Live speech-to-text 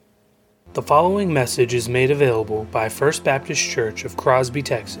The following message is made available by First Baptist Church of Crosby,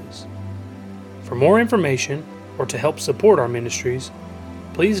 Texas. For more information or to help support our ministries,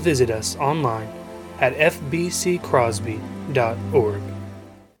 please visit us online at fbccrosby.org.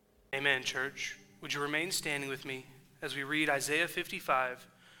 Amen, church. Would you remain standing with me as we read Isaiah 55,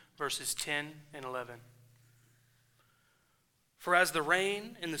 verses 10 and 11. For as the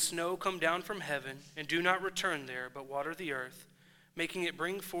rain and the snow come down from heaven and do not return there, but water the earth, making it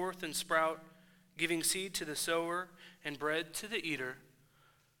bring forth and sprout, giving seed to the sower and bread to the eater,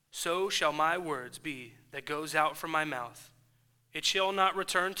 so shall my words be that goes out from my mouth. It shall not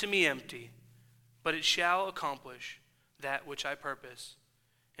return to me empty, but it shall accomplish that which I purpose,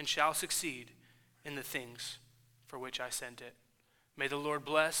 and shall succeed in the things for which I sent it. May the Lord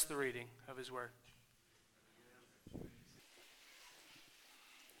bless the reading of his word.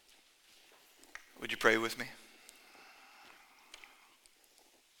 Would you pray with me?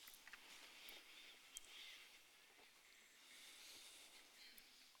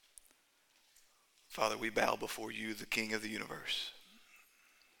 Father, we bow before you, the King of the universe,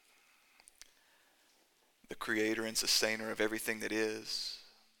 the creator and sustainer of everything that is,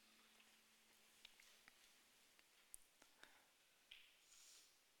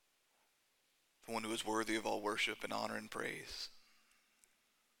 the one who is worthy of all worship and honor and praise.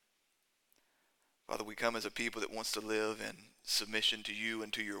 Father, we come as a people that wants to live in submission to you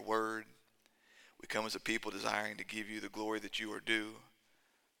and to your word. We come as a people desiring to give you the glory that you are due.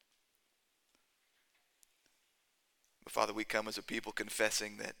 But Father, we come as a people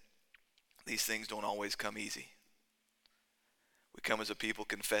confessing that these things don't always come easy. We come as a people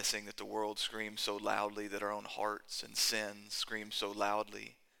confessing that the world screams so loudly, that our own hearts and sins scream so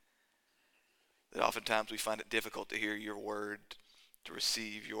loudly, that oftentimes we find it difficult to hear your word, to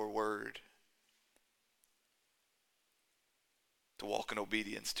receive your word, to walk in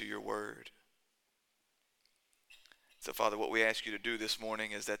obedience to your word. So Father, what we ask you to do this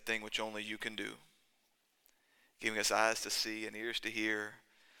morning is that thing which only you can do, giving us eyes to see and ears to hear,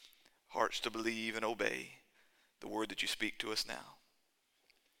 hearts to believe and obey the word that you speak to us now.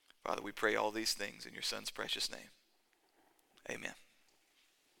 Father, we pray all these things in your Son's precious name. Amen.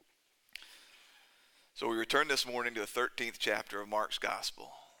 So we return this morning to the 13th chapter of Mark's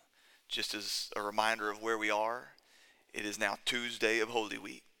Gospel. Just as a reminder of where we are, it is now Tuesday of Holy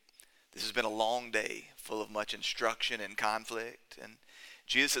Week. This has been a long day full of much instruction and conflict, and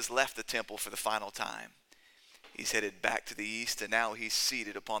Jesus has left the temple for the final time. He's headed back to the east, and now he's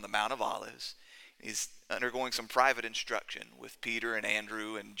seated upon the Mount of Olives. He's undergoing some private instruction with Peter and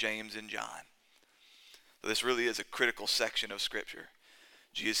Andrew and James and John. So this really is a critical section of Scripture.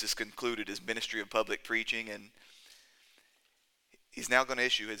 Jesus has concluded his ministry of public preaching, and he's now going to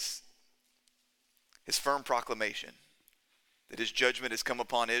issue his firm proclamation that his judgment has come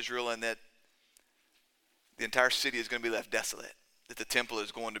upon Israel and that the entire city is going to be left desolate, that the temple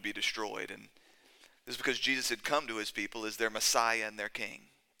is going to be destroyed. And this is because Jesus had come to his people as their Messiah and their King.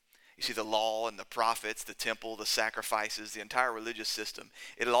 You see, the law and the prophets, the temple, the sacrifices, the entire religious system,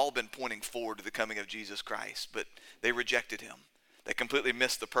 it had all been pointing forward to the coming of Jesus Christ, but they rejected him. They completely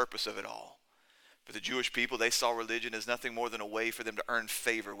missed the purpose of it all. For the Jewish people, they saw religion as nothing more than a way for them to earn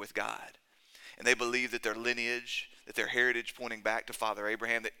favor with God. And they believed that their lineage, that their heritage pointing back to Father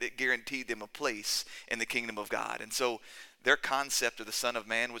Abraham, that it guaranteed them a place in the kingdom of God. And so their concept of the Son of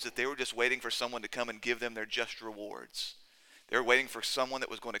Man was that they were just waiting for someone to come and give them their just rewards. They were waiting for someone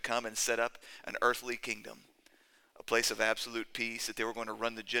that was going to come and set up an earthly kingdom, a place of absolute peace, that they were going to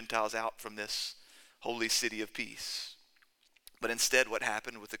run the Gentiles out from this holy city of peace. But instead, what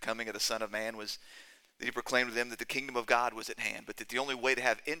happened with the coming of the Son of Man was that he proclaimed to them that the kingdom of God was at hand, but that the only way to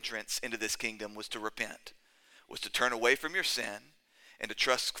have entrance into this kingdom was to repent, was to turn away from your sin and to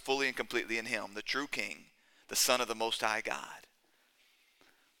trust fully and completely in him, the true King, the Son of the Most High God.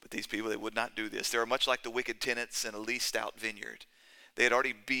 But these people, they would not do this. They were much like the wicked tenants in a leased out vineyard. They had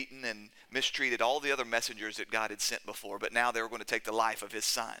already beaten and mistreated all the other messengers that God had sent before, but now they were going to take the life of his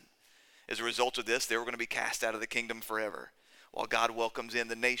Son. As a result of this, they were going to be cast out of the kingdom forever, while God welcomes in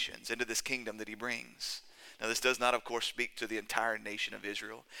the nations into this kingdom that he brings. Now, this does not, of course, speak to the entire nation of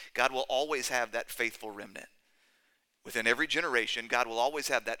Israel. God will always have that faithful remnant. Within every generation, God will always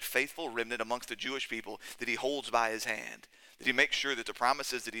have that faithful remnant amongst the Jewish people that he holds by his hand, that he makes sure that the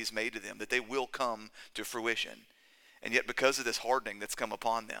promises that he's made to them, that they will come to fruition. And yet, because of this hardening that's come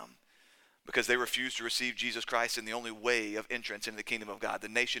upon them, because they refuse to receive Jesus Christ in the only way of entrance into the kingdom of God, the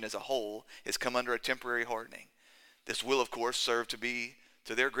nation as a whole has come under a temporary hardening. This will, of course, serve to be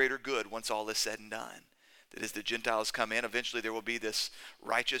to their greater good once all is said and done. That as the Gentiles come in, eventually there will be this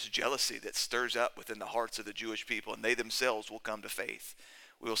righteous jealousy that stirs up within the hearts of the Jewish people, and they themselves will come to faith.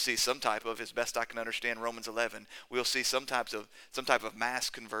 We'll see some type of, as best I can understand Romans 11, we'll see some type of mass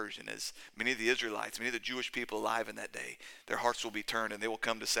conversion, as many of the Israelites, many of the Jewish people alive in that day, their hearts will be turned and they will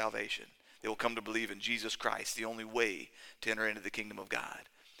come to salvation. They will come to believe in Jesus Christ, the only way to enter into the kingdom of God.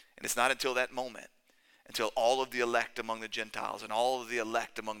 And it's not until that moment, until all of the elect among the Gentiles and all of the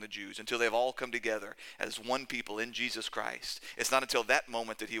elect among the Jews, until they've all come together as one people in Jesus Christ, it's not until that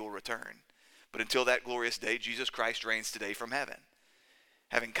moment that he will return. But until that glorious day, Jesus Christ reigns today from heaven,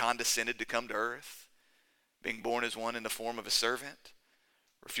 having condescended to come to earth, being born as one in the form of a servant,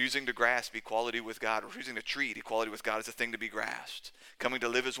 refusing to grasp equality with God, refusing to treat equality with God as a thing to be grasped, coming to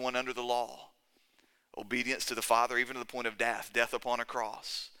live as one under the law, obedience to the Father even to the point of death, death upon a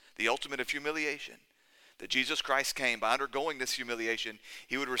cross, the ultimate of humiliation. That Jesus Christ came, by undergoing this humiliation,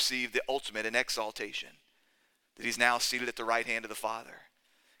 he would receive the ultimate in exaltation, that he's now seated at the right hand of the Father,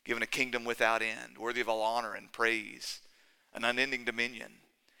 given a kingdom without end, worthy of all honor and praise, an unending dominion.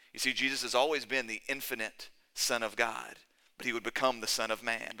 You see, Jesus has always been the infinite Son of God, but he would become the Son of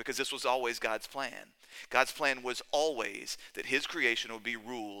Man, because this was always God's plan. God's plan was always that his creation would be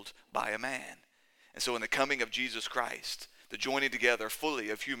ruled by a man. And so in the coming of Jesus Christ, the joining together fully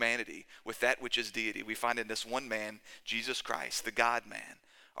of humanity with that which is deity, we find in this one man, Jesus Christ, the God-man,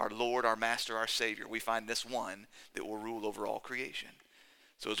 our Lord, our Master, our Savior. We find this one that will rule over all creation.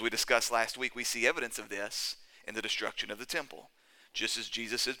 So as we discussed last week, we see evidence of this in the destruction of the temple. Just as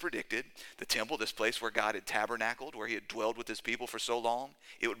Jesus had predicted, the temple, this place where God had tabernacled, where he had dwelled with his people for so long,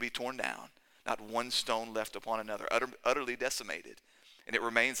 it would be torn down. Not one stone left upon another, utterly decimated. And it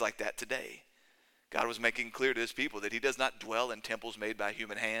remains like that today. God was making clear to his people that he does not dwell in temples made by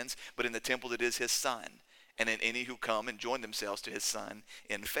human hands, but in the temple that is his Son, and in any who come and join themselves to his Son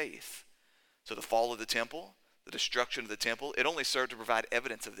in faith. So the fall of the temple, the destruction of the temple, it only served to provide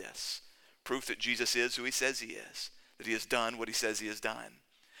evidence of this. Proof that Jesus is who he says he is, that he has done what he says he has done.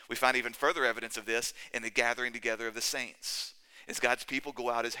 We find even further evidence of this in the gathering together of the saints, as God's people go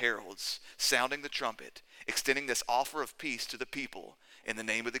out as heralds, sounding the trumpet, extending this offer of peace to the people in the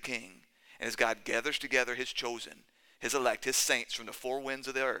name of the King. And as God gathers together his chosen, his elect, his saints from the four winds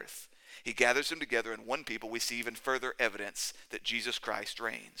of the earth, he gathers them together in one people. We see even further evidence that Jesus Christ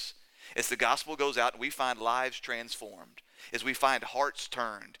reigns. As the gospel goes out and we find lives transformed, as we find hearts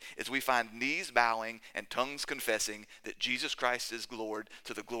turned, as we find knees bowing and tongues confessing that Jesus Christ is Lord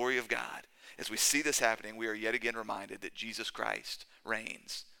to the glory of God, as we see this happening, we are yet again reminded that Jesus Christ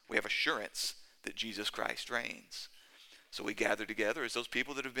reigns. We have assurance that Jesus Christ reigns. So we gather together as those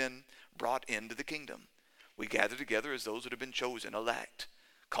people that have been brought into the kingdom. We gather together as those that have been chosen, elect,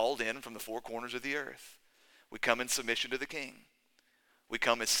 called in from the four corners of the earth. We come in submission to the King. We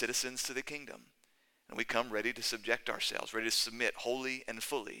come as citizens to the kingdom. And we come ready to subject ourselves, ready to submit wholly and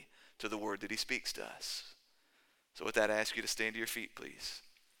fully to the word that he speaks to us. So with that, I ask you to stand to your feet, please,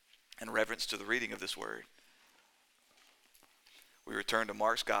 in reverence to the reading of this word. We return to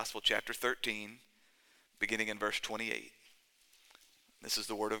Mark's Gospel, chapter 13, beginning in verse 28. This is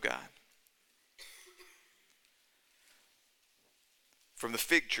the word of God. From the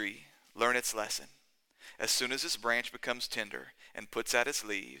fig tree, learn its lesson. As soon as its branch becomes tender and puts out its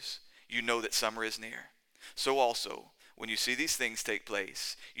leaves, you know that summer is near. So also, when you see these things take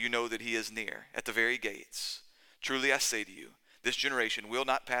place, you know that he is near, at the very gates. Truly I say to you, this generation will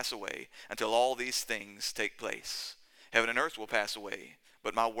not pass away until all these things take place. Heaven and earth will pass away,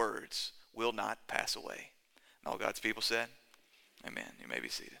 but my words will not pass away. And all God's people said, amen. You may be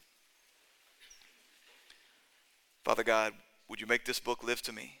seated. Father God, would you make this book live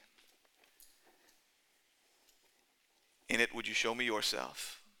to me? In it, would you show me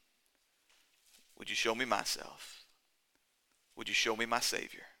yourself? Would you show me myself? Would you show me my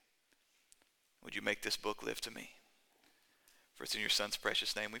Savior? Would you make this book live to me? For it's in your Son's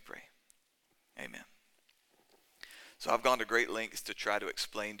precious name we pray. Amen. So I've gone to great lengths to try to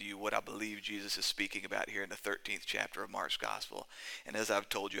explain to you what I believe Jesus is speaking about here in the 13th chapter of Mark's Gospel. And as I've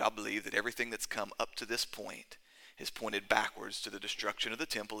told you, I believe that everything that's come up to this point has pointed backwards to the destruction of the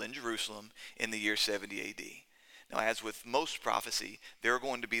temple in Jerusalem in the year 70 AD. Now, as with most prophecy, there are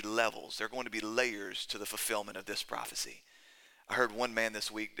going to be levels, there are going to be layers to the fulfillment of this prophecy. I heard one man this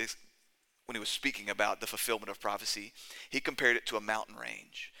week, when he was speaking about the fulfillment of prophecy, he compared it to a mountain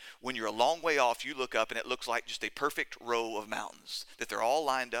range. When you're a long way off, you look up and it looks like just a perfect row of mountains, that they're all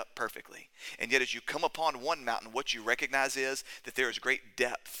lined up perfectly. And yet as you come upon one mountain, what you recognize is that there is great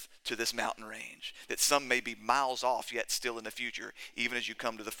depth to this mountain range, that some may be miles off yet still in the future, even as you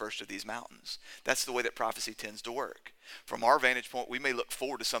come to the first of these mountains. That's the way that prophecy tends to work. From our vantage point, we may look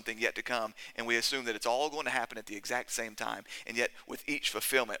forward to something yet to come, and we assume that it's all going to happen at the exact same time. And yet, with each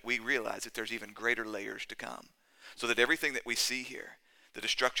fulfillment, we realize that there's even greater layers to come. So that everything that we see here, The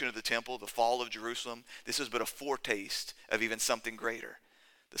destruction of the temple, the fall of Jerusalem, this is but a foretaste of even something greater.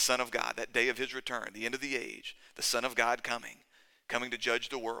 The Son of God, that day of his return, the end of the age, the Son of God coming to judge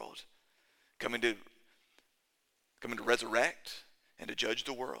the world, coming to resurrect and to judge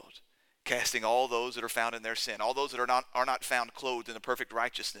the world, casting all those that are found in their sin, all those that are not found clothed in the perfect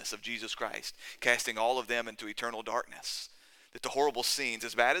righteousness of Jesus Christ, casting all of them into eternal darkness. That the horrible scenes,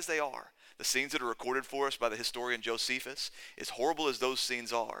 as bad as they are, the scenes that are recorded for us by the historian Josephus, as horrible as those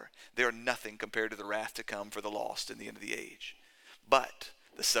scenes are, they are nothing compared to the wrath to come for the lost in the end of the age. But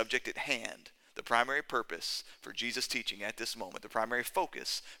the subject at hand, the primary purpose for Jesus' teaching at this moment, the primary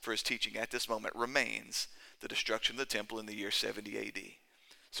focus for his teaching at this moment remains the destruction of the temple in the year 70 AD.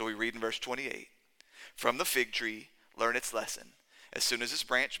 So we read in verse 28, "From the fig tree learn its lesson. As soon as its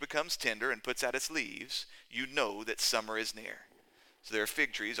branch becomes tender and puts out its leaves, you know that summer is near." So there are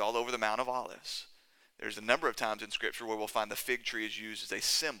fig trees all over the Mount of Olives. There's a number of times in Scripture where we'll find the fig tree is used as a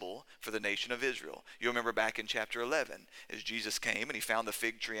symbol for the nation of Israel. You remember back in chapter 11, as Jesus came and he found the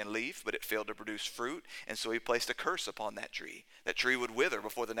fig tree and leaf, but it failed to produce fruit, and so he placed a curse upon that tree. That tree would wither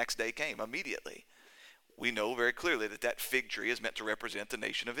before the next day came, immediately. We know very clearly that that fig tree is meant to represent the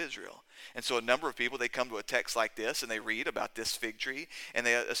nation of Israel. And so a number of people, they come to a text like this and they read about this fig tree and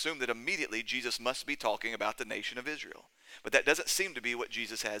they assume that immediately Jesus must be talking about the nation of Israel. But that doesn't seem to be what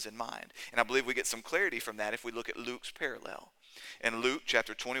Jesus has in mind. And I believe we get some clarity from that if we look at Luke's parallel. In Luke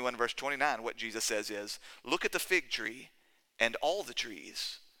chapter 21 verse 29, what Jesus says is, "Look at the fig tree and all the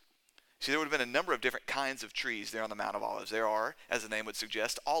trees." See, there would have been a number of different kinds of trees there on the Mount of Olives. There are, as the name would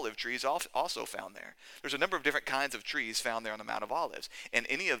suggest, olive trees also found there. There's a number of different kinds of trees found there on the Mount of Olives, and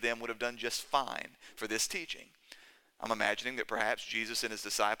any of them would have done just fine for this teaching. I'm imagining that perhaps Jesus and his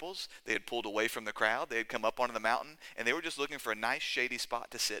disciples, they had pulled away from the crowd, they had come up onto the mountain, and they were just looking for a nice shady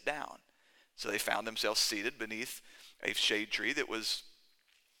spot to sit down. So they found themselves seated beneath a shade tree that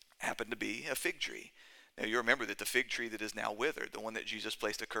happened to be a fig tree. Now you remember that the fig tree that is now withered, the one that Jesus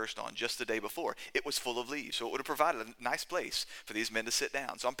placed a curse on just the day before, it was full of leaves. So it would have provided a nice place for these men to sit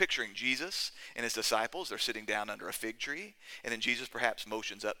down. So I'm picturing Jesus and his disciples, they're sitting down under a fig tree, and then Jesus perhaps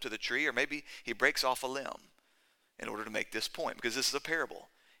motions up to the tree, or maybe he breaks off a limb in order to make this point, because this is a parable.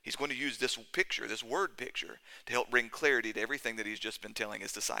 He's going to use this picture, this word picture, to help bring clarity to everything that he's just been telling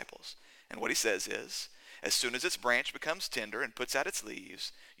his disciples. And what he says is, as soon as its branch becomes tender and puts out its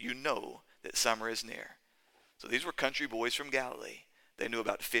leaves, you know that summer is near. So these were country boys from Galilee. They knew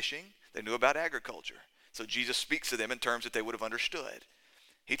about fishing. They knew about agriculture. So Jesus speaks to them in terms that they would have understood.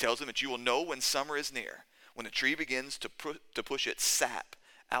 He tells them that you will know when summer is near, when the tree begins to push its sap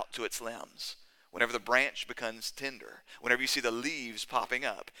out to its limbs. Whenever the branch becomes tender, whenever you see the leaves popping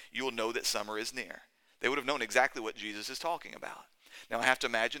up, you will know that summer is near. They would have known exactly what Jesus is talking about. Now I have to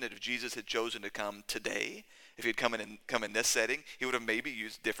imagine that if Jesus had chosen to come today, if he had come in this setting, he would have maybe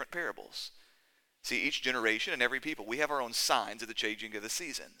used different parables. See, each generation and every people, we have our own signs of the changing of the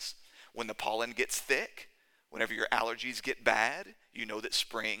seasons. When the pollen gets thick, whenever your allergies get bad, you know that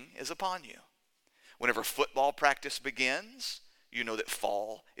spring is upon you. Whenever football practice begins, you know that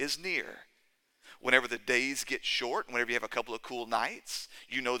fall is near. Whenever the days get short, whenever you have a couple of cool nights,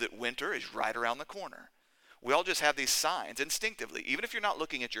 you know that winter is right around the corner. We all just have these signs instinctively, even if you're not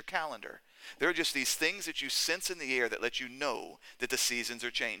looking at your calendar. There are just these things that you sense in the air that let you know that the seasons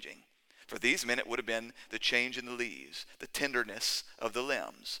are changing. For these men, it would have been the change in the leaves, the tenderness of the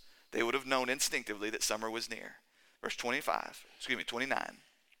limbs. They would have known instinctively that summer was near. Verse 29.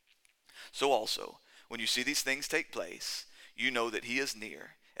 So also, when you see these things take place, you know that he is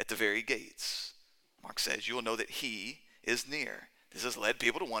near at the very gates. Mark says you will know that he is near. This has led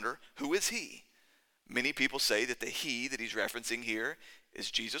people to wonder, who is he? Many people say that the he that he's referencing here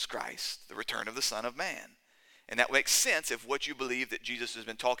is Jesus Christ, the return of the Son of Man. And that makes sense if what you believe that Jesus has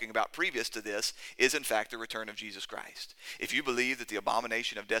been talking about previous to this is in fact the return of Jesus Christ. If you believe that the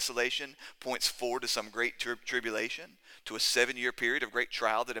abomination of desolation points forward to some great tribulation, to a 7-year period of great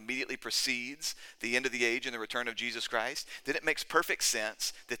trial that immediately precedes the end of the age and the return of Jesus Christ, then it makes perfect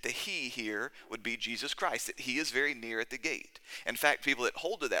sense that the he here would be Jesus Christ, that he is very near at the gate. In fact, people that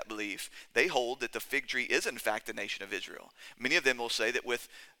hold to that belief, they hold that the fig tree is in fact the nation of Israel. Many of them will say that with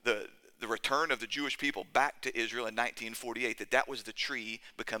the return of the Jewish people back to Israel in 1948, that was the tree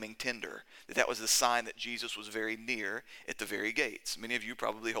becoming tender, that was the sign that Jesus was very near at the very gates. Many of you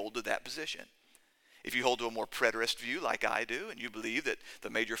probably hold to that position. If you hold to a more preterist view like I do, and you believe that the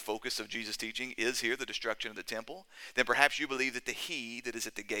major focus of Jesus' teaching is here, the destruction of the temple, then perhaps you believe that the he that is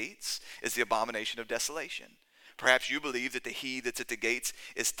at the gates is the abomination of desolation. Perhaps you believe that the he that's at the gates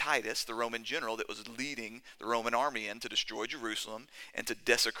is Titus, the Roman general that was leading the Roman army in to destroy Jerusalem and to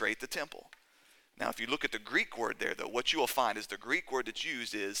desecrate the temple. Now, if you look at the Greek word there, though, what you will find is the Greek word that's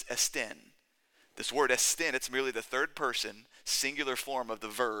used is esten. This word esten, it's merely the third person, singular form of the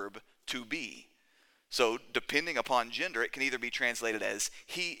verb to be. So, depending upon gender, it can either be translated as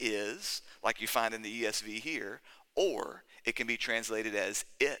he is, like you find in the ESV here, or it can be translated as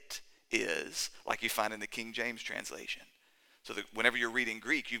it is, like you find in the King James translation. So that whenever you're reading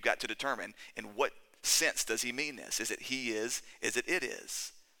Greek, you've got to determine in what sense does he mean this? Is it he is? Is it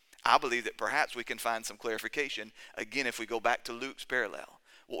is? I believe that perhaps we can find some clarification, again, if we go back to Luke's parallel.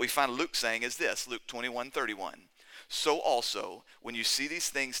 What we find Luke saying is this, Luke 21:31. So also, when you see these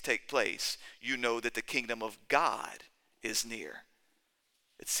things take place, you know that the kingdom of God is near.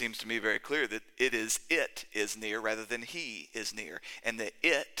 It seems to me very clear that it is near rather than he is near. And the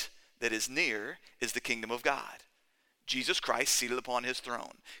it that is near is the kingdom of God. Jesus Christ seated upon his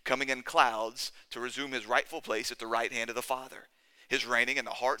throne, coming in clouds to resume his rightful place at the right hand of the Father. His reigning in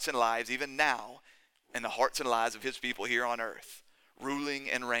the hearts and lives, even now, in the hearts and lives of his people here on earth. Ruling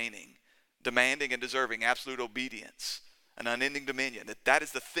and reigning, demanding and deserving absolute obedience, an unending dominion. That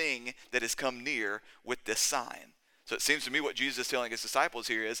is the thing that has come near with this sign. So it seems to me what Jesus is telling his disciples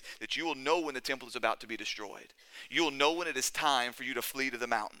here is that you will know when the temple is about to be destroyed. You will know when it is time for you to flee to the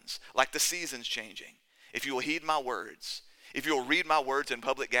mountains, like the seasons changing. If you will heed my words, if you will read my words in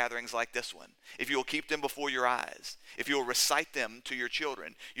public gatherings like this one, if you will keep them before your eyes, if you will recite them to your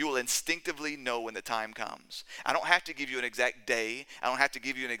children, you will instinctively know when the time comes. I don't have to give you an exact day. I don't have to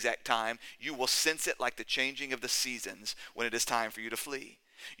give you an exact time. You will sense it like the changing of the seasons when it is time for you to flee.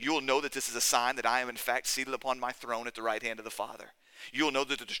 You will know that this is a sign that I am in fact seated upon my throne at the right hand of the Father. You will know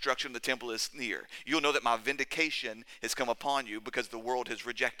that the destruction of the temple is near. You will know that my vindication has come upon you because the world has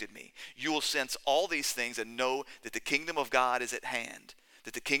rejected me. You will sense all these things and know that the kingdom of God is at hand,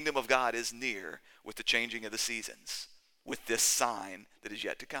 that the kingdom of God is near with the changing of the seasons, with this sign that is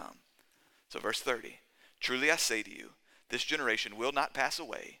yet to come. So verse 30, truly I say to you, this generation will not pass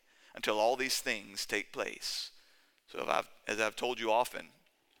away until all these things take place. So as I've told you often,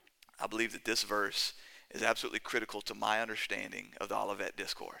 I believe that this verse is absolutely critical to my understanding of the Olivet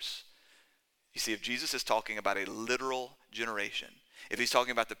Discourse. You see, if Jesus is talking about a literal generation, if he's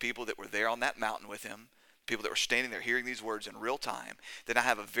talking about the people that were there on that mountain with him, people that were standing there hearing these words in real time, then I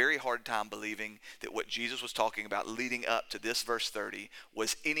have a very hard time believing that what Jesus was talking about leading up to this verse 30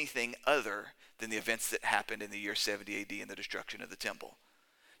 was anything other than the events that happened in the year 70 AD and the destruction of the temple.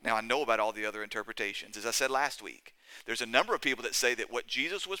 Now, I know about all the other interpretations. As I said last week, there's a number of people that say that what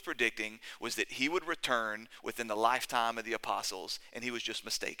Jesus was predicting was that he would return within the lifetime of the apostles, and he was just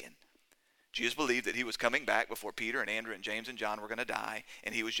mistaken. Jesus believed that he was coming back before Peter and Andrew and James and John were going to die,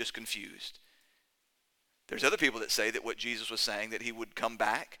 and he was just confused. There's other people that say that what Jesus was saying, that he would come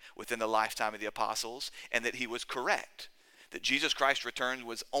back within the lifetime of the apostles, and that he was correct, that Jesus Christ's return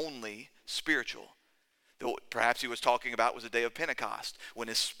was only spiritual. What perhaps he was talking about was the day of Pentecost, when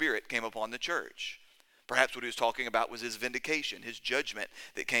his Spirit came upon the church. Perhaps what he was talking about was his vindication, his judgment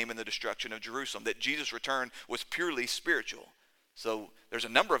that came in the destruction of Jerusalem, that Jesus' return was purely spiritual. So there's a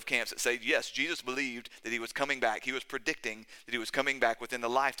number of camps that say, yes, Jesus believed that he was coming back. He was predicting that he was coming back within the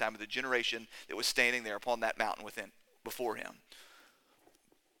lifetime of the generation that was standing there upon that mountain before him.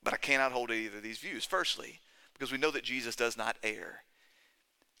 But I cannot hold either of these views. Firstly, because we know that Jesus does not err.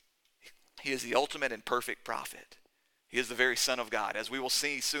 He is the ultimate and perfect prophet. He is the very Son of God. As we will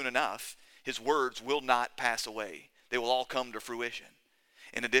see soon enough, his words will not pass away. They will all come to fruition.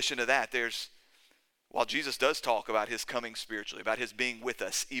 In addition to that, while Jesus does talk about his coming spiritually, about his being with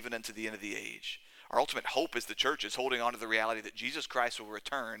us even unto the end of the age, our ultimate hope as the church is holding on to the reality that Jesus Christ will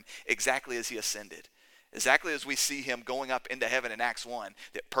return exactly as he ascended. Exactly as we see him going up into heaven in Acts 1,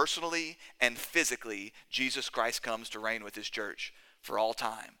 that personally and physically, Jesus Christ comes to reign with his church for all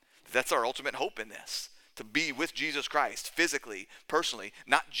time. That's our ultimate hope in this, to be with Jesus Christ physically, personally,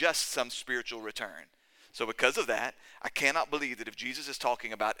 not just some spiritual return. So because of that, I cannot believe that if Jesus is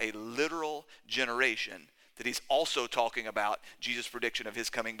talking about a literal generation, that he's also talking about Jesus' prediction of his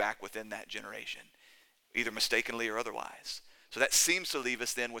coming back within that generation, either mistakenly or otherwise. So that seems to leave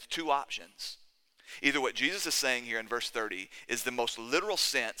us then with two options. Either what Jesus is saying here in verse 30 is the most literal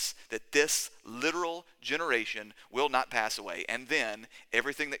sense that this literal generation will not pass away, and then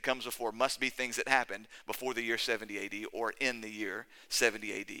everything that comes before must be things that happened before the year 70 AD or in the year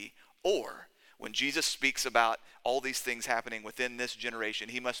 70 AD. Or when Jesus speaks about all these things happening within this generation,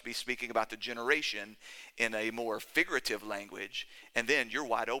 he must be speaking about the generation in a more figurative language, and then you're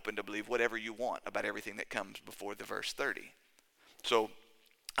wide open to believe whatever you want about everything that comes before the verse 30. So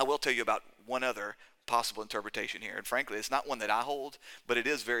I will tell you about one other possible interpretation here. And frankly, it's not one that I hold, but it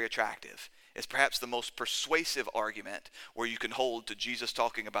is very attractive. It's perhaps the most persuasive argument where you can hold to Jesus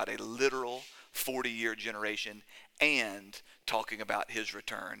talking about a literal 40-year generation and talking about his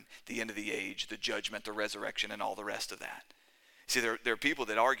return, the end of the age, the judgment, the resurrection, and all the rest of that. See, there are people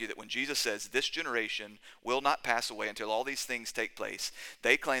that argue that when Jesus says this generation will not pass away until all these things take place,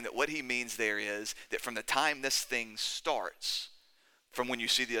 they claim that what he means there is that from the time this thing starts, from when you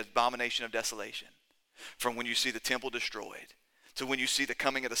see the abomination of desolation, from when you see the temple destroyed, to when you see the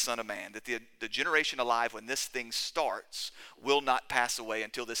coming of the Son of Man, that the generation alive when this thing starts will not pass away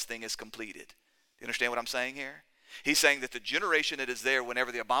until this thing is completed. Do you understand what I'm saying here? He's saying that the generation that is there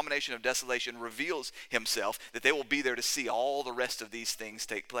whenever the abomination of desolation reveals himself, that they will be there to see all the rest of these things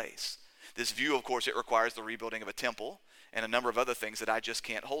take place. This view, of course, it requires the rebuilding of a temple and a number of other things that I just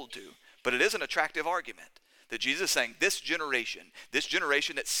can't hold to. But it is an attractive argument that Jesus is saying this generation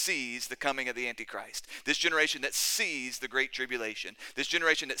that sees the coming of the Antichrist, this generation that sees the Great Tribulation, this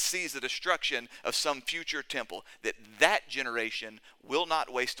generation that sees the destruction of some future temple, that generation will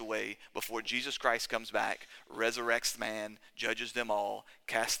not waste away before Jesus Christ comes back, resurrects man, judges them all,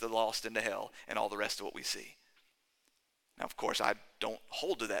 casts the lost into hell, and all the rest of what we see. Now, of course, I don't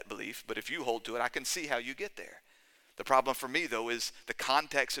hold to that belief, but if you hold to it, I can see how you get there. The problem for me, though, is the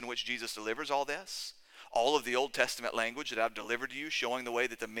context in which Jesus delivers all this. All of the Old Testament language that I've delivered to you, showing the way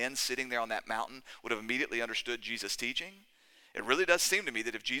that the men sitting there on that mountain would have immediately understood Jesus' teaching. It really does seem to me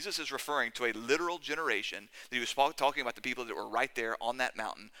that if Jesus is referring to a literal generation, that he was talking about the people that were right there on that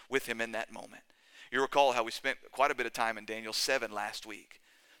mountain with him in that moment. You recall how we spent quite a bit of time in Daniel 7 last week,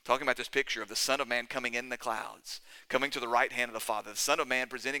 talking about this picture of the Son of Man coming in the clouds, coming to the right hand of the Father, the Son of Man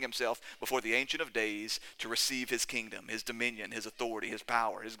presenting himself before the Ancient of Days to receive his kingdom, his dominion, his authority, his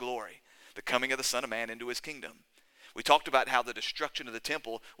power, his glory. The coming of the Son of Man into his kingdom. We talked about how the destruction of the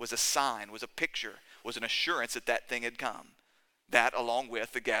temple was a sign, was a picture, was an assurance that that thing had come. That along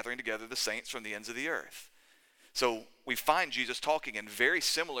with the gathering together of the saints from the ends of the earth. So we find Jesus talking in very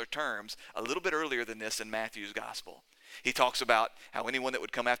similar terms a little bit earlier than this in Matthew's gospel. He talks about how anyone that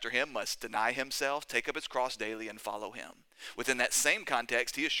would come after him must deny himself, take up his cross daily, and follow him. Within that same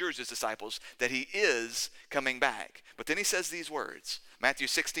context, he assures his disciples that he is coming back. But then he says these words, Matthew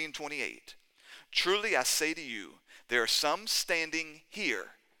 16:28. Truly I say to you, there are some standing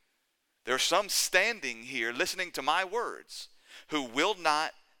here. There are some standing here listening to my words who will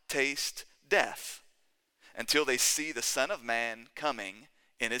not taste death until they see the Son of Man coming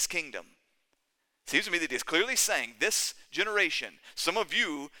in his kingdom. Seems to me that he's clearly saying this generation, some of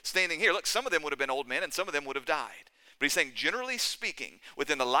you standing here, look, some of them would have been old men and some of them would have died. But he's saying, generally speaking,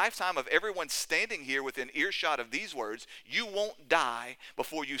 within the lifetime of everyone standing here within earshot of these words, you won't die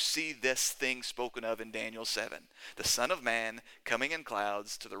before you see this thing spoken of in Daniel 7. The Son of Man coming in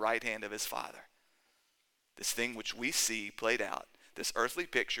clouds to the right hand of his Father. This thing which we see played out, this earthly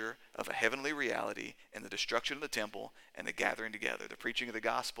picture of a heavenly reality in the destruction of the temple and the gathering together, the preaching of the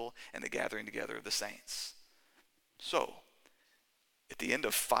gospel and the gathering together of the saints. So, at the end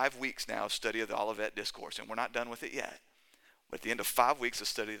of 5 weeks now of study of the Olivet Discourse, and we're not done with it yet, but at the end of 5 weeks of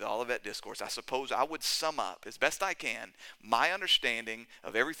study of the Olivet Discourse, I suppose I would sum up, as best I can, my understanding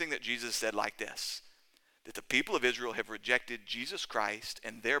of everything that Jesus said like this, that the people of Israel have rejected Jesus Christ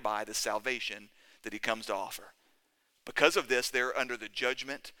and thereby the salvation that he comes to offer. Because of this, they're under the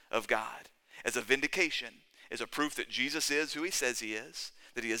judgment of God. As a vindication, as a proof that Jesus is who he says he is,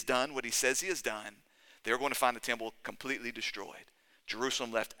 that he has done what he says he has done, they're going to find the temple completely destroyed.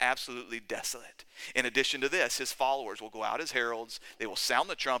 Jerusalem left absolutely desolate. In addition to this, his followers will go out as heralds, they will sound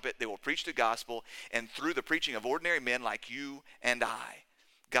the trumpet, they will preach the gospel, and through the preaching of ordinary men like you and I,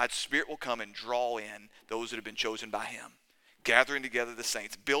 God's Spirit will come and draw in those that have been chosen by him. Gathering together the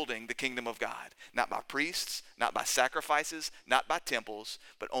saints, building the kingdom of God, not by priests, not by sacrifices, not by temples,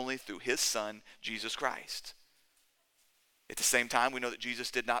 but only through his Son, Jesus Christ. At the same time, we know that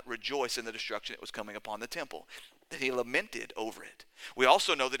Jesus did not rejoice in the destruction that was coming upon the temple, that he lamented over it. We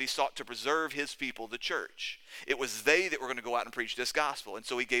also know that he sought to preserve his people, the church. It was they that were going to go out and preach this gospel, and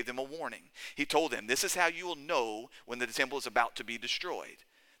so he gave them a warning. He told them, this is how you will know when the temple is about to be destroyed.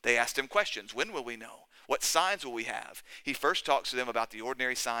 They asked him questions. When will we know? What signs will we have? He first talks to them about the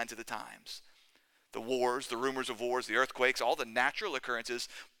ordinary signs of the times. The wars, the rumors of wars, the earthquakes, all the natural occurrences,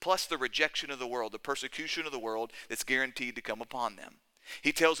 plus the rejection of the world, the persecution of the world that's guaranteed to come upon them.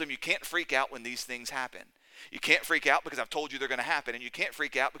 He tells them you can't freak out when these things happen. You can't freak out because I've told you they're going to happen, and you can't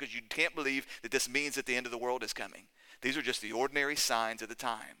freak out because you can't believe that this means that the end of the world is coming. These are just the ordinary signs of the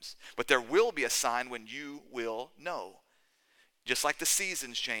times. But there will be a sign when you will know. Just like the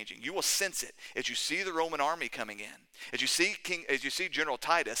seasons changing. You will sense it as you see the Roman army coming in. As you see General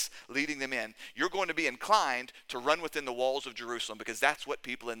Titus leading them in, you're going to be inclined to run within the walls of Jerusalem, because that's what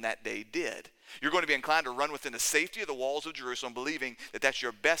people in that day did. You're going to be inclined to run within the safety of the walls of Jerusalem, believing that that's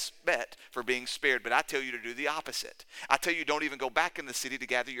your best bet for being spared. But I tell you to do the opposite. I tell you, don't even go back in the city to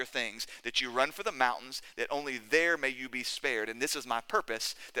gather your things, that you run for the mountains, that only there may you be spared. And this is my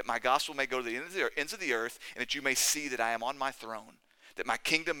purpose, that my gospel may go to the ends of the earth, and that you may see that I am on my throne, that my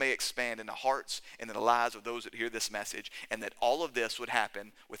kingdom may expand in the hearts and in the lives of those that hear this message, and that all of this would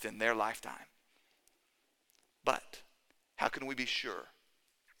happen within their lifetime. But how can we be sure?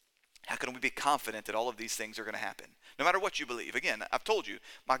 How can we be confident that all of these things are going to happen? No matter what you believe. Again, I've told you,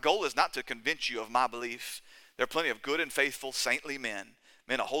 my goal is not to convince you of my belief. There are plenty of good and faithful, saintly men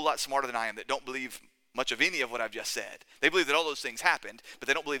a whole lot smarter than I am, that don't believe much of any of what I've just said. They believe that all those things happened, but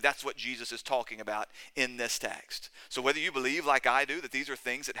they don't believe that's what Jesus is talking about in this text. So whether you believe, like I do, that these are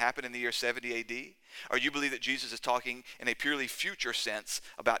things that happened in the year 70 AD, or you believe that Jesus is talking in a purely future sense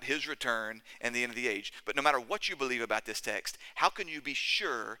about his return and the end of the age, but no matter what you believe about this text, how can you be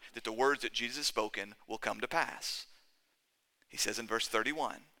sure that the words that Jesus has spoken will come to pass? He says in verse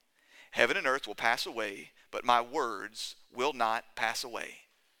 31, heaven and earth will pass away, but my words will not pass away.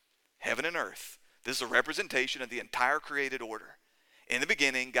 Heaven and earth. This is a representation of the entire created order. In the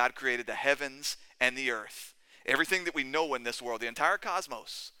beginning, God created the heavens and the earth. Everything that we know in this world, the entire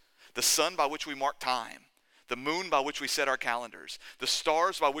cosmos, the sun by which we mark time, the moon by which we set our calendars, the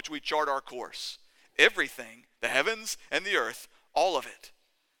stars by which we chart our course, everything, the heavens and the earth, all of it.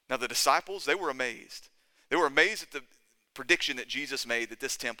 Now the disciples, they were amazed. They were amazed at the prediction that Jesus made that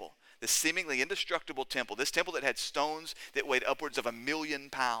this temple, this seemingly indestructible temple, this temple that had stones that weighed upwards of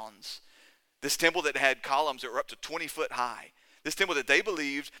 1,000,000 pounds, this temple that had columns that were up to 20 foot high, this temple that they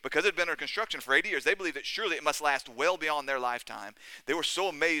believed, because it had been under construction for 80 years, they believed that surely it must last well beyond their lifetime. They were so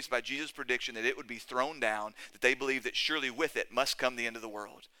amazed by Jesus' prediction that it would be thrown down, that they believed that surely with it must come the end of the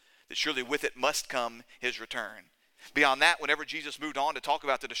world, that surely with it must come his return. Beyond that, whenever Jesus moved on to talk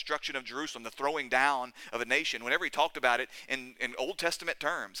about the destruction of Jerusalem, the throwing down of a nation, whenever he talked about it in Old Testament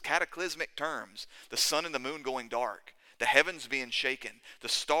terms, cataclysmic terms, the sun and the moon going dark, the heavens being shaken, the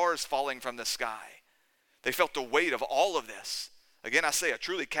stars falling from the sky, they felt the weight of all of this. Again, I say a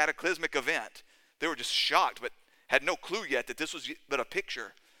truly cataclysmic event. They were just shocked, but had no clue yet that this was but a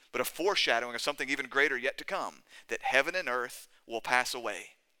picture, but a foreshadowing of something even greater yet to come, that heaven and earth will pass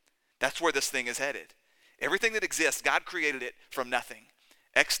away. That's where this thing is headed. Everything that exists, God created it from nothing.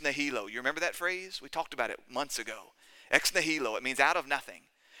 Ex nihilo. You remember that phrase? We talked about it months ago. Ex nihilo. It means out of nothing.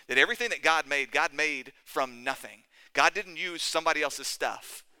 That everything that God made from nothing. God didn't use somebody else's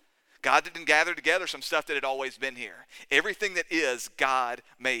stuff. God didn't gather together some stuff that had always been here. Everything that is, God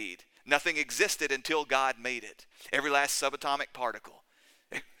made. Nothing existed until God made it. Every last subatomic particle,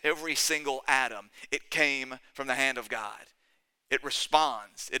 every single atom, it came from the hand of God. It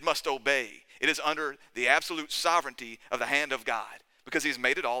responds. It must obey. It is under the absolute sovereignty of the hand of God, because he's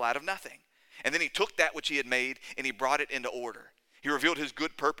made it all out of nothing. And then he took that which he had made and he brought it into order. He revealed his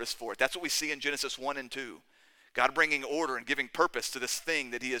good purpose for it. That's what we see in Genesis 1 and 2. God bringing order and giving purpose to this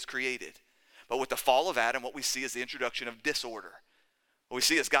thing that he has created. But with the fall of Adam, what we see is the introduction of disorder. What we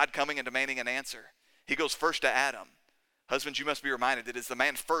see is God coming and demanding an answer. He goes first to Adam. Husbands, you must be reminded that it's the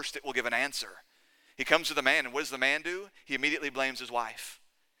man first that will give an answer. He comes to the man, and what does the man do? He immediately blames his wife.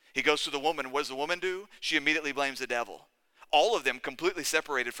 He goes to the woman, and what does the woman do? She immediately blames the devil. All of them completely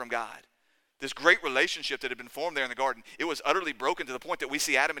separated from God. This great relationship that had been formed there in the garden, it was utterly broken to the point that we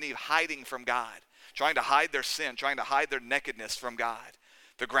see Adam and Eve hiding from God, trying to hide their sin, trying to hide their nakedness from God.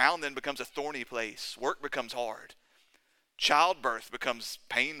 The ground then becomes a thorny place. Work becomes hard. Childbirth becomes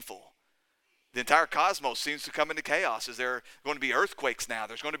painful. The entire cosmos seems to come into chaos, as there are going to be earthquakes now.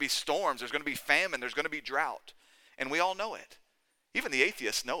 There's going to be storms. There's going to be famine. There's going to be drought. And we all know it. Even the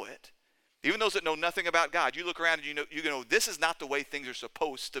atheists know it. Even those that know nothing about God, you look around and you know this is not the way things are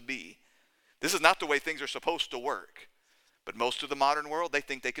supposed to be. This is not the way things are supposed to work. But most of the modern world, they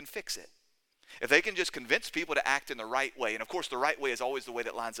think they can fix it. If they can just convince people to act in the right way, and of course the right way is always the way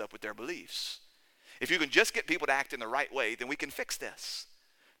that lines up with their beliefs. If you can just get people to act in the right way, then we can fix this.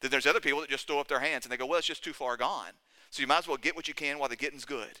 Then there's other people that just throw up their hands and they go, well, it's just too far gone. So you might as well get what you can while the getting's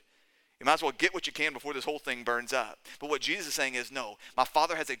good. You might as well get what you can before this whole thing burns up. But what Jesus is saying is, no, my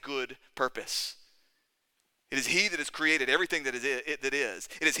Father has a good purpose. It is he that has created everything that is.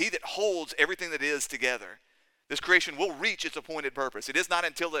 It is he that holds everything that is together. This creation will reach its appointed purpose. It is not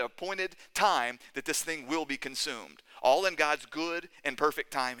until the appointed time that this thing will be consumed. All in God's good and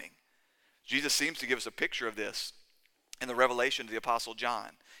perfect timing. Jesus seems to give us a picture of this in the revelation to the Apostle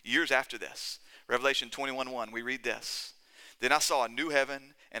John. Years after this, Revelation 21:1, we read this. Then I saw a new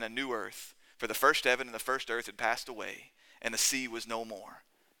heaven and a new earth, for the first heaven and the first earth had passed away, and the sea was no more.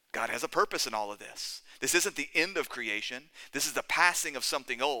 God has a purpose in all of this. This isn't the end of creation. This is the passing of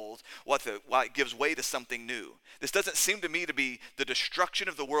something old, while it gives way to something new. This doesn't seem to me to be the destruction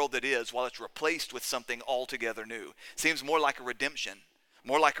of the world that is, while it's replaced with something altogether new. It seems more like a redemption,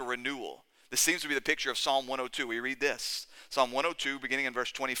 more like a renewal. This seems to be the picture of Psalm 102. We read this, Psalm 102, beginning in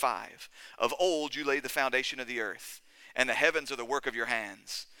verse 25. Of old you laid the foundation of the earth, and the heavens are the work of your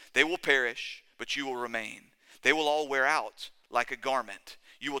hands. They will perish, but you will remain. They will all wear out like a garment.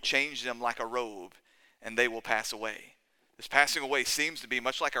 You will change them like a robe, and they will pass away. This passing away seems to be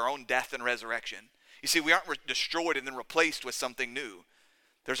much like our own death and resurrection. You see, we aren't destroyed and then replaced with something new.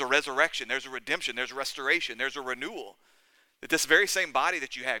 There's a resurrection, there's a redemption, there's a restoration, there's a renewal. That this very same body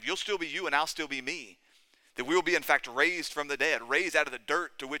that you have, you'll still be you and I'll still be me. That we will be in fact raised from the dead, raised out of the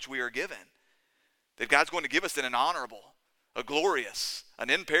dirt to which we are given. That God's going to give us an honorable, a glorious, an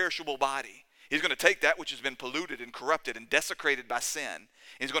imperishable body. He's going to take that which has been polluted and corrupted and desecrated by sin, and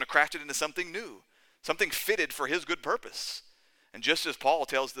he's going to craft it into something new, something fitted for his good purpose. And just as Paul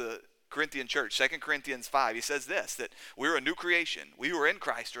tells the Corinthian church, 2 Corinthians 5, he says this, that we're a new creation. We who are in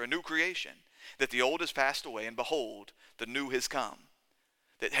Christ are a new creation, that the old has passed away, and behold, the new has come.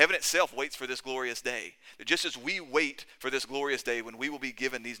 That heaven itself waits for this glorious day. That just as we wait for this glorious day when we will be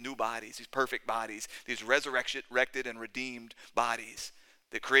given these new bodies, these perfect bodies, these resurrected and redeemed bodies,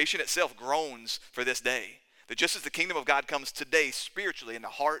 that creation itself groans for this day. That just as the kingdom of God comes today spiritually in the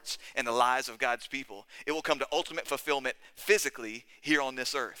hearts and the lives of God's people, it will come to ultimate fulfillment physically here on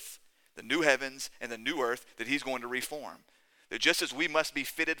this earth. The new heavens and the new earth that he's going to reform. That just as we must be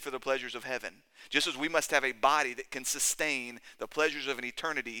fitted for the pleasures of heaven, just as we must have a body that can sustain the pleasures of an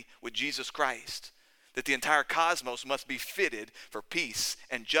eternity with Jesus Christ, that the entire cosmos must be fitted for peace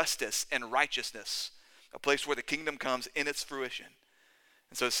and justice and righteousness, a place where the kingdom comes in its fruition.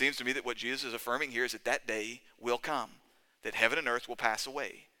 And so it seems to me that what Jesus is affirming here is that that day will come, that heaven and earth will pass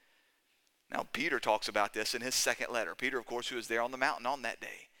away. Now, Peter talks about this in his second letter. Peter, of course, who was there on the mountain on that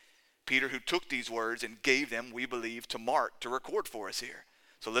day. Peter, who took these words and gave them, we believe, to Mark to record for us here.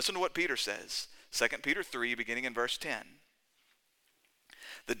 So listen to what Peter says. 2 Peter 3, beginning in verse 10.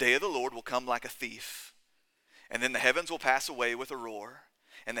 The day of the Lord will come like a thief, and then the heavens will pass away with a roar,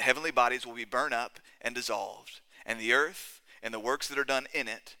 and the heavenly bodies will be burned up and dissolved, and the earth and the works that are done in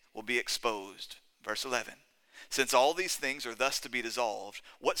it will be exposed. Verse 11. Since all these things are thus to be dissolved,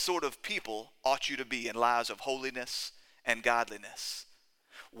 what sort of people ought you to be in lives of holiness and godliness,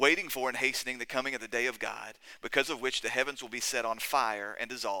 waiting for and hastening the coming of the day of God, because of which the heavens will be set on fire and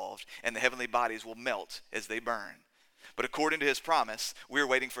dissolved, and the heavenly bodies will melt as they burn. But according to his promise, we are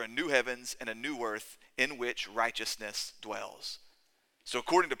waiting for a new heavens and a new earth in which righteousness dwells. So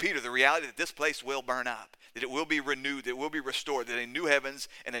according to Peter, the reality that this place will burn up, that it will be renewed, that it will be restored, that a new heavens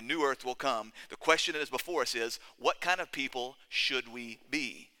and a new earth will come. The question that is before us is, what kind of people should we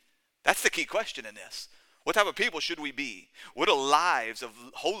be? That's the key question in this. What type of people should we be? What do lives of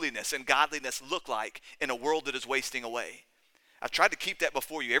holiness and godliness look like in a world that is wasting away? I've tried to keep that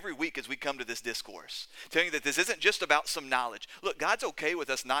before you every week as we come to this discourse, telling you that this isn't just about some knowledge. Look, God's okay with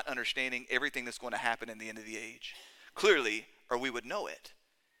us not understanding everything that's going to happen in the end of the age. Clearly, or we would know it.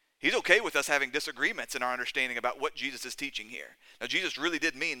 He's okay with us having disagreements in our understanding about what Jesus is teaching here. Now, Jesus really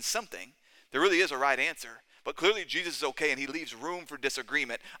did mean something. There really is a right answer. But clearly, Jesus is okay, and he leaves room for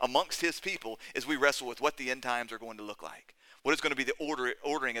disagreement amongst his people as we wrestle with what the end times are going to look like. What is going to be the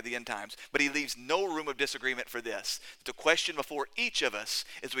ordering of the end times. But he leaves no room of disagreement for this. The question before each of us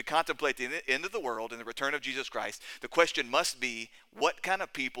as we contemplate the end of the world and the return of Jesus Christ, the question must be, what kind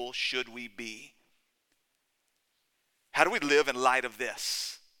of people should we be? How do we live in light of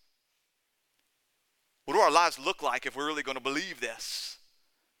this? What do our lives look like if we're really going to believe this?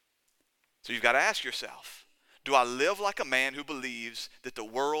 So you've got to ask yourself, do I live like a man who believes that the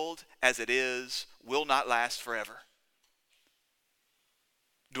world as it is will not last forever?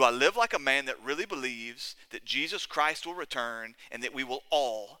 Do I live like a man that really believes that Jesus Christ will return and that we will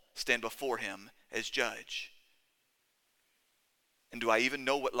all stand before him as judge? And do I even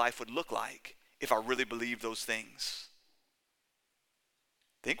know what life would look like if I really believe those things?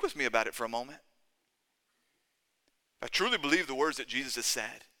 Think with me about it for a moment. If I truly believe the words that Jesus has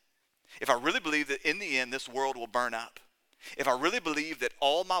said, if I really believe that in the end this world will burn up, if I really believe that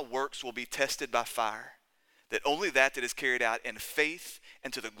all my works will be tested by fire, that only that is carried out in faith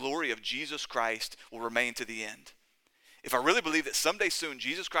and to the glory of Jesus Christ will remain to the end. If I really believe that someday soon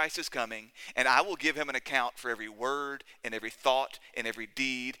Jesus Christ is coming and I will give him an account for every word and every thought and every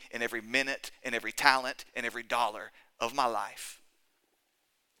deed and every minute and every talent and every dollar of my life.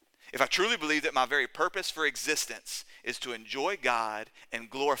 if I truly believe that my very purpose for existence is to enjoy God and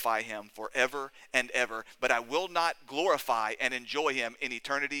glorify him forever and ever, but I will not glorify and enjoy him in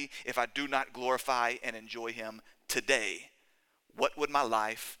eternity if I do not glorify and enjoy him today, what would my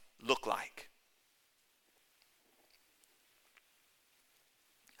life look like?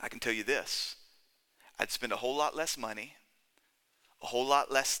 I can tell you this. I'd spend a whole lot less money, a whole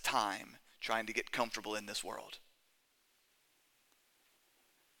lot less time trying to get comfortable in this world.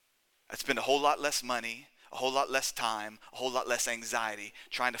 I'd spend a whole lot less money, a whole lot less time, a whole lot less anxiety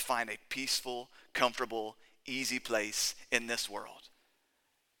trying to find a peaceful, comfortable, easy place in this world.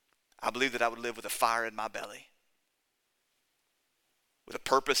 I believe that I would live with a fire in my belly, with a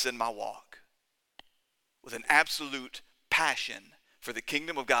purpose in my walk, with an absolute passion for the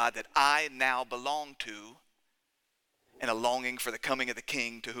kingdom of God that I now belong to, and a longing for the coming of the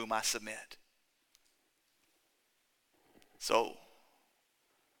King to whom I submit. So,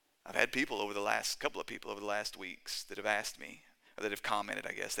 I've had couple of people over the last weeks that have asked me, or that have commented,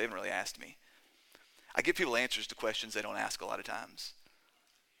 I guess. They haven't really asked me. I give people answers to questions they don't ask a lot of times.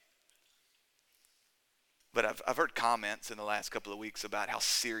 But I've heard comments in the last couple of weeks about how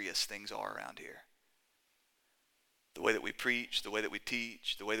serious things are around here. The way that we preach, the way that we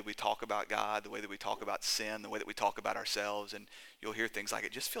teach, the way that we talk about God, the way that we talk about sin, the way that we talk about ourselves, and you'll hear things like,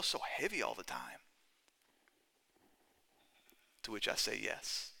 it just feels so heavy all the time. To which I say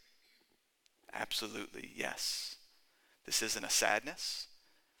yes. Absolutely yes. This isn't a sadness.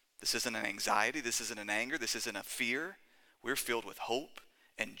 This isn't an anxiety. This isn't an anger. This isn't a fear. We're filled with hope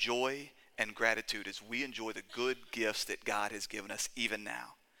and joy and gratitude as we enjoy the good gifts that God has given us even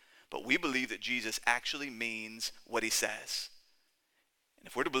now. But we believe that Jesus actually means what he says. And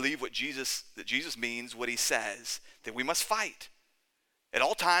if we're to believe that Jesus means what he says, then we must fight. At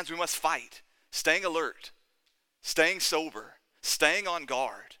all times we must fight, staying alert, staying sober, staying on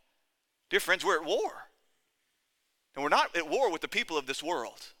guard. Dear friends, we're at war. And we're not at war with the people of this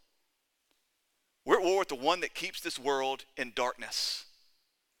world. We're at war with the one that keeps this world in darkness,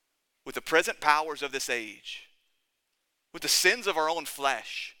 with the present powers of this age, with the sins of our own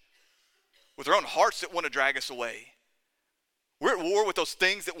flesh, with our own hearts that want to drag us away. We're at war with those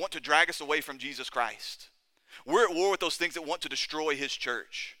things that want to drag us away from Jesus Christ. We're at war with those things that want to destroy his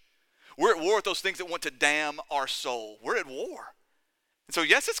church. We're at war with those things that want to damn our soul. We're at war. And so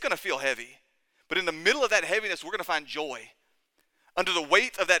yes, it's going to feel heavy, but in the middle of that heaviness, we're going to find joy. Under the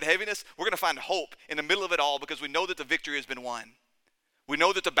weight of that heaviness, we're going to find hope in the middle of it all, because we know that the victory has been won. We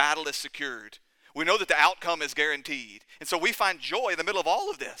know that the battle is secured. We know that the outcome is guaranteed. And so we find joy in the middle of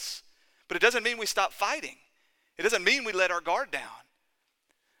all of this. But it doesn't mean we stop fighting. It doesn't mean we let our guard down.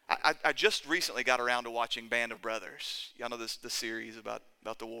 I just recently got around to watching Band of Brothers. Y'all know the series about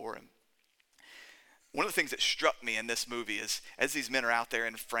the war. And one of the things that struck me in this movie is, as these men are out there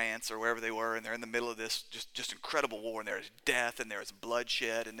in France or wherever they were, and they're in the middle of this just incredible war, and there is death, and there is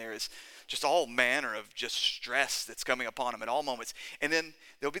bloodshed, and there is just all manner of just stress that's coming upon them at all moments. And then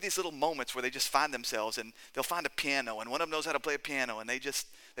there'll be these little moments where they just find themselves, and they'll find a piano, and one of them knows how to play a piano, and they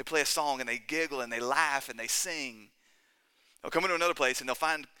play a song, and they giggle, and they laugh, and they sing. They'll come into another place, and they'll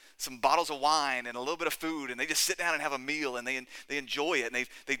find some bottles of wine and a little bit of food, and they just sit down and have a meal, and they enjoy it, and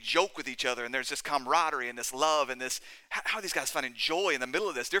they joke with each other, and there's this camaraderie and this love and this, how are these guys finding joy in the middle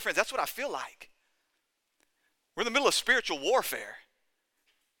of this? Dear friends, that's what I feel like. We're in the middle of spiritual warfare.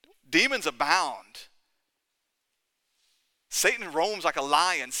 Demons abound. Satan roams like a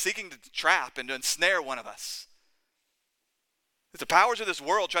lion, seeking to trap and to ensnare one of us. As the powers of this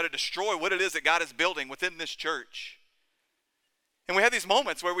world try to destroy what it is that God is building within this church. And we have these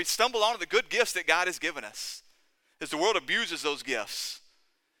moments where we stumble onto the good gifts that God has given us, as the world abuses those gifts.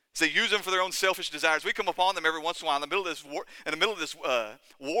 As they use them for their own selfish desires. We come upon them every once in a while in the middle of this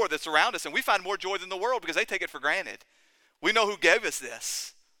war that's around us, and we find more joy than the world because they take it for granted. We know who gave us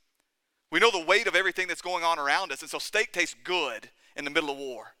this. We know the weight of everything that's going on around us, and so steak tastes good in the middle of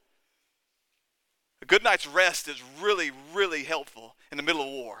war. A good night's rest is really, really helpful in the middle of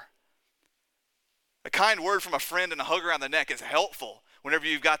war. A kind word from a friend and a hug around the neck is helpful whenever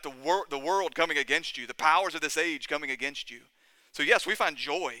you've got the world coming against you, the powers of this age coming against you. So yes, we find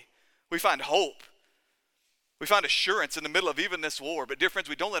joy. We find hope. We find assurance in the middle of even this war. But dear friends,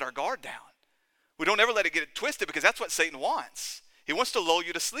 we don't let our guard down. We don't ever let it get twisted, because that's what Satan wants. He wants to lull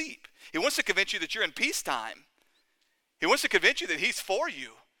you to sleep. He wants to convince you that you're in peacetime. He wants to convince you that he's for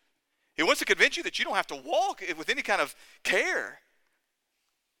you. He wants to convince you that you don't have to walk with any kind of care.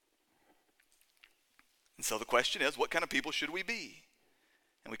 And so the question is, what kind of people should we be?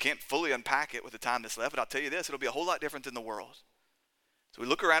 And we can't fully unpack it with the time that's left, but I'll tell you this, it'll be a whole lot different than the world. So we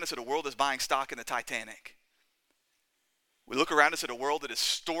look around us at a world that's buying stock in the Titanic. We look around us at a world that is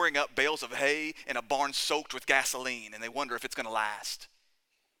storing up bales of hay in a barn soaked with gasoline, and they wonder if it's going to last.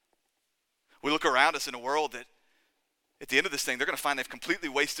 We look around us in a world that at the end of this thing, they're going to find they've completely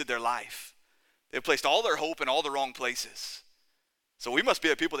wasted their life. They've placed all their hope in all the wrong places. So we must be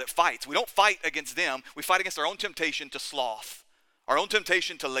a people that fights. We don't fight against them. We fight against our own temptation to sloth, our own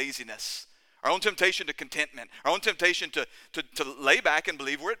temptation to laziness, our own temptation to contentment, our own temptation to lay back and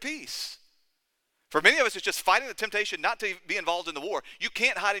believe we're at peace. For many of us, it's just fighting the temptation not to be involved in the war. You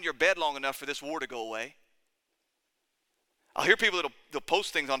can't hide in your bed long enough for this war to go away. I'll hear people they'll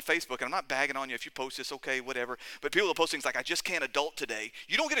post things on Facebook, and I'm not bagging on you if you post this, okay, whatever. But people will post things like, I just can't adult today.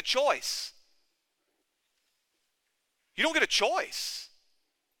 You don't get a choice. You don't get a choice.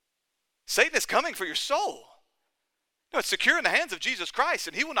 Satan is coming for your soul. No, it's secure in the hands of Jesus Christ,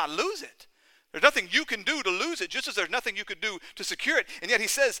 and he will not lose it. There's nothing you can do to lose it, just as there's nothing you could do to secure it. And yet he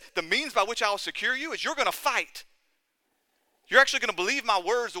says, the means by which I will secure you is you're going to fight. You're actually going to believe my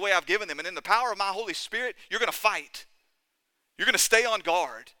words the way I've given them. And in the power of my Holy Spirit, you're going to fight. You're going to stay on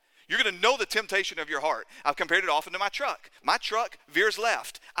guard. You're going to know the temptation of your heart. I've compared it often to my truck. My truck veers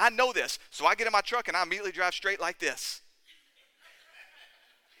left. I know this. So I get in my truck and I immediately drive straight like this.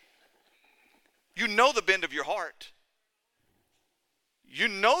 You know the bend of your heart. You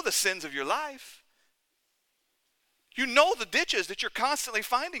know the sins of your life. You know the ditches that you're constantly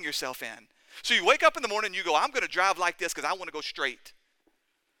finding yourself in. So you wake up in the morning and you go, I'm going to drive like this because I want to go straight.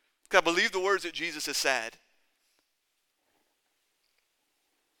 Because I believe the words that Jesus has said.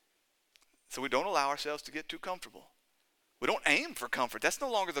 So we don't allow ourselves to get too comfortable. We don't aim for comfort. That's no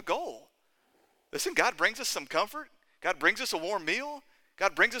longer the goal. Listen, God brings us some comfort. God brings us a warm meal.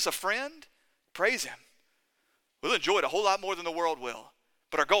 God brings us a friend. Praise him. We'll enjoy it a whole lot more than the world will.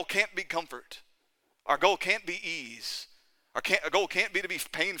 But our goal can't be comfort. Our goal can't be ease. Our goal can't be to be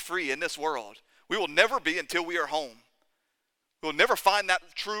pain-free in this world. We will never be until we are home. We will never find that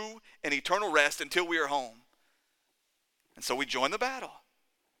true and eternal rest until we are home. And so we join the battle,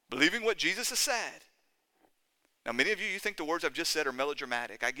 believing what Jesus has said. Now, many of you think the words I've just said are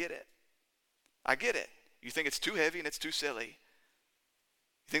melodramatic. I get it. I get it. You think it's too heavy and it's too silly.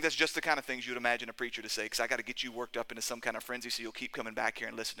 You think that's just the kind of things you'd imagine a preacher to say, because I got to get you worked up into some kind of frenzy so you'll keep coming back here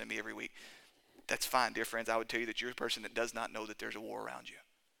and listening to me every week. That's fine, dear friends. I would tell you that you're a person that does not know that there's a war around you.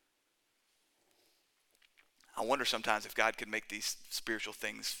 I wonder sometimes if God could make these spiritual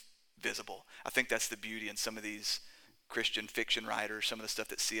things visible. I think that's the beauty in some of these Christian fiction writers, some of the stuff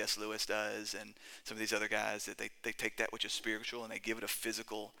that C.S. Lewis does, and some of these other guys, that they take that which is spiritual and they give it a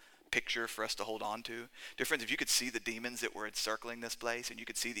physical picture for us to hold on to. Dear friends, if you could see the demons that were encircling this place, and you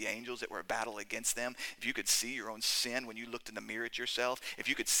could see the angels that were at battle against them, if you could see your own sin when you looked in the mirror at yourself, if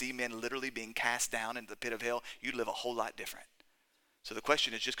you could see men literally being cast down into the pit of hell, you'd live a whole lot different. So the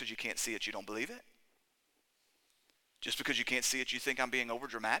question is, just because you can't see it, you don't believe it? Just because you can't see it, you think I'm being over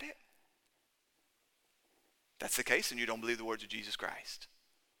dramatic? That's the case, and you don't believe the words of Jesus Christ.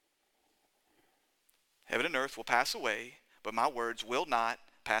 Heaven and earth will pass away, but my words will not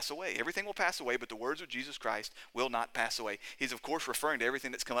pass away. Everything will pass away, but the words of Jesus Christ will not pass away. He's, of course, referring to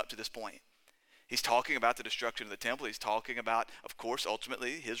everything that's come up to this point. He's talking about the destruction of the temple. He's talking about, of course,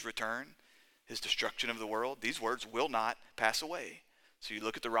 ultimately, his return, his destruction of the world. These words will not pass away. So you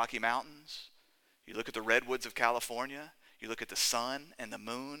look at the Rocky Mountains, you look at the redwoods of California, you look at the sun and the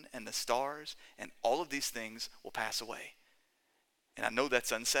moon and the stars, and all of these things will pass away. And I know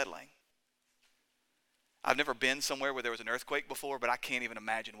that's unsettling. I've never been somewhere where there was an earthquake before, but I can't even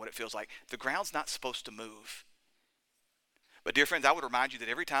imagine what it feels like. The ground's not supposed to move. But dear friends, I would remind you that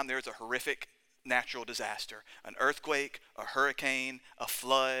every time there's a horrific natural disaster, an earthquake, a hurricane, a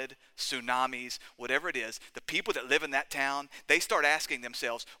flood, tsunamis, whatever it is, the people that live in that town, they start asking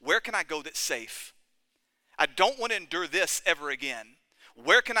themselves, where can I go that's safe? I don't want to endure this ever again.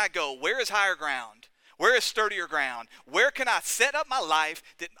 Where can I go? Where is higher ground? Where is sturdier ground? Where can I set up my life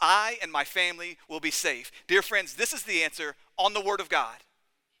that I and my family will be safe? Dear friends, this is the answer on the Word of God.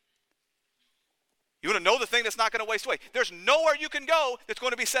 You want to know the thing that's not going to waste away? There's nowhere you can go that's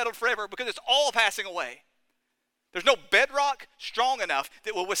going to be settled forever because it's all passing away. There's no bedrock strong enough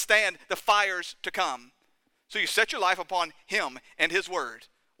that will withstand the fires to come. So you set your life upon Him and His Word.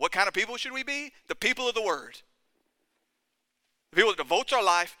 What kind of people should we be? The people of the Word. The people that devotes our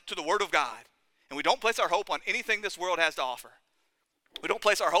life to the Word of God. And we don't place our hope on anything this world has to offer. We don't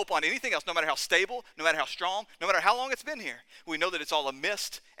place our hope on anything else, no matter how stable, no matter how strong, no matter how long it's been here. We know that it's all a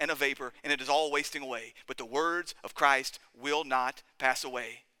mist and a vapor, and it is all wasting away. But the words of Christ will not pass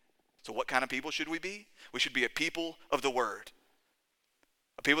away. So what kind of people should we be? We should be a people of the Word.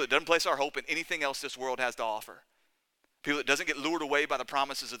 A people that doesn't place our hope in anything else this world has to offer. A people that doesn't get lured away by the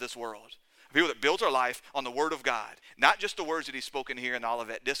promises of this world. A people that builds our life on the Word of God. Not just the words that he's spoken here in the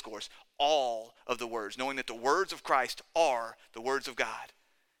Olivet Discourse. All of the words. Knowing that the words of Christ are the words of God.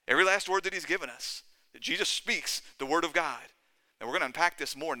 Every last word that he's given us. That Jesus speaks the Word of God. And we're going to unpack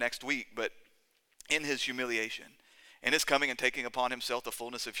this more next week. But in his humiliation, in his coming and taking upon himself the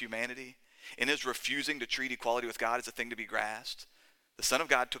fullness of humanity, in his refusing to treat equality with God as a thing to be grasped, the Son of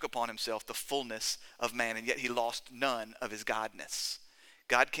God took upon himself the fullness of man, and yet he lost none of his godness.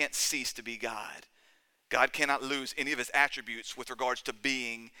 God can't cease to be God. God cannot lose any of his attributes with regards to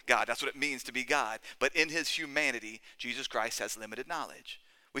being God. That's what it means to be God. But in his humanity, Jesus Christ has limited knowledge.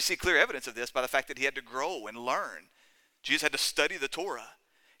 We see clear evidence of this by the fact that he had to grow and learn. Jesus had to study the Torah.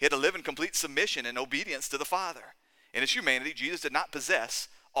 He had to live in complete submission and obedience to the Father. In his humanity, Jesus did not possess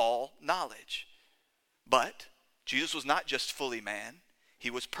all knowledge. But Jesus was not just fully man, he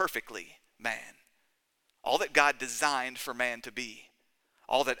was perfectly man. All that God designed for man to be.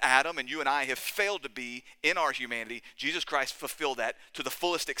 All that Adam and you and I have failed to be in our humanity, Jesus Christ fulfilled that to the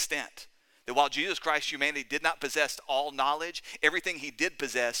fullest extent. That while Jesus Christ's humanity did not possess all knowledge, everything he did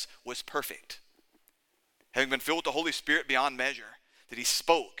possess was perfect. Having been filled with the Holy Spirit beyond measure, that he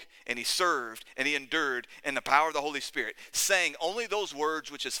spoke and he served and he endured in the power of the Holy Spirit, saying only those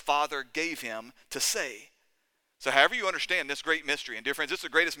words which his Father gave him to say. So however you understand this great mystery, and dear friends, this is the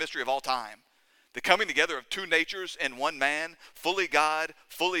greatest mystery of all time. The coming together of two natures in one man, fully God,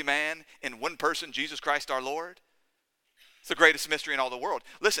 fully man, in one person, Jesus Christ our Lord. It's the greatest mystery in all the world.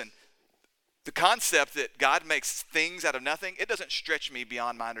 Listen, the concept that God makes things out of nothing, it doesn't stretch me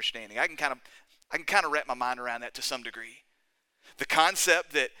beyond my understanding. I can kind of wrap my mind around that to some degree. The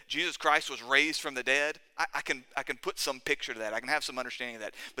concept that Jesus Christ was raised from the dead, I can put some picture to that. I can have some understanding of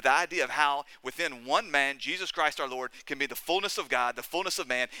that. But the idea of how within one man, Jesus Christ our Lord, can be the fullness of God, the fullness of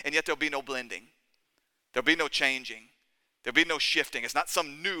man, and yet there'll be no blending. There'll be no changing. There'll be no shifting. It's not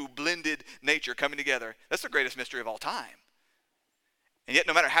some new blended nature coming together. That's the greatest mystery of all time. And yet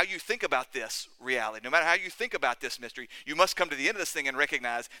no matter how you think about this reality, no matter how you think about this mystery, you must come to the end of this thing and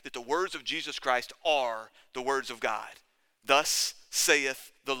recognize that the words of Jesus Christ are the words of God. Thus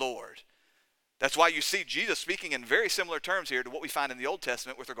saith the Lord. That's why you see Jesus speaking in very similar terms here to what we find in the Old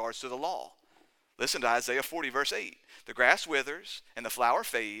Testament with regards to the law. Listen to Isaiah 40 verse 8. The grass withers and the flower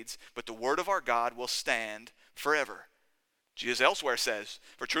fades, but the word of our God will stand forever. Jesus elsewhere says,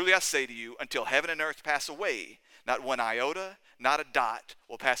 for truly I say to you, until heaven and earth pass away, not one iota, not a dot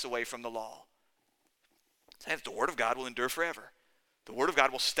will pass away from the law. Saying that the word of God will endure forever. The word of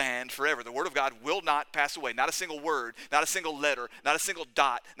God will stand forever. The word of God will not pass away. Not a single word, not a single letter, not a single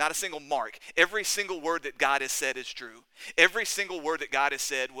dot, not a single mark. Every single word that God has said is true. Every single word that God has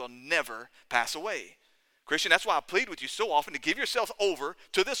said will never pass away. Christian, that's why I plead with you so often to give yourself over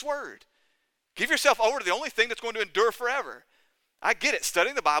to this word. Give yourself over to the only thing that's going to endure forever. I get it.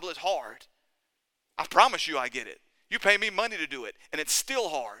 Studying the Bible is hard. I promise you I get it. You pay me money to do it, and it's still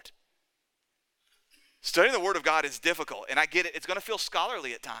hard. Studying the Word of God is difficult, and I get it. It's going to feel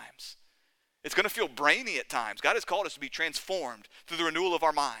scholarly at times. It's going to feel brainy at times. God has called us to be transformed through the renewal of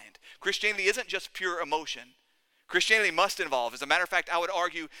our mind. Christianity isn't just pure emotion. Christianity must involve. As a matter of fact, I would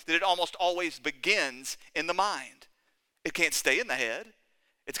argue that it almost always begins in the mind. It can't stay in the head.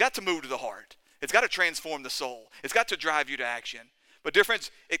 It's got to move to the heart. It's got to transform the soul. It's got to drive you to action. But dear friends,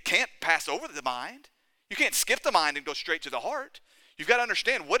 it can't pass over the mind. You can't skip the mind and go straight to the heart. You've got to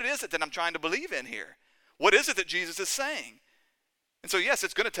understand what it is that I'm trying to believe in here. What is it that Jesus is saying? And so yes,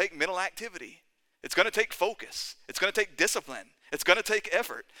 it's going to take mental activity. It's going to take focus. It's going to take discipline. It's going to take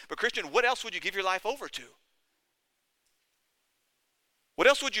effort. But Christian, what else would you give your life over to? What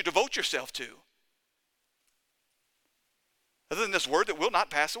else would you devote yourself to? Other than this word that will not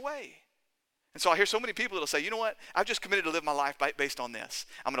pass away. And so I hear so many people that will say, you know what? I've just committed to live my life based on this.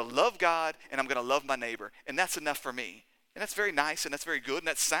 I'm going to love God and I'm going to love my neighbor. And that's enough for me. And that's very nice and that's very good and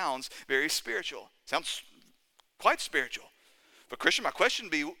that sounds very spiritual. Sounds quite spiritual. But Christian, my question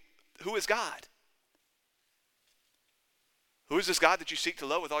would be, who is God? Who is this God that you seek to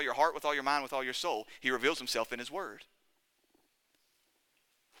love with all your heart, with all your mind, with all your soul? He reveals himself in his word.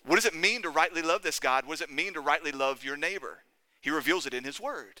 What does it mean to rightly love this God? What does it mean to rightly love your neighbor? He reveals it in his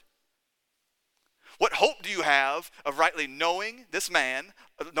word. What hope do you have of rightly knowing this man,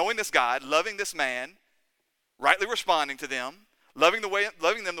 knowing this God, loving this man, rightly responding to them, loving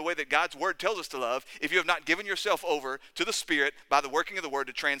them the way that God's word tells us to love, if you have not given yourself over to the Spirit by the working of the word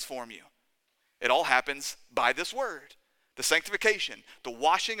to transform you? It all happens by this word. The sanctification, the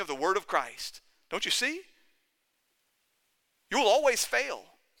washing of the word of Christ. Don't you see? You will always fail.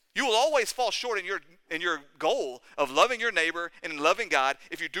 You will always fall short in your goal of loving your neighbor and in loving God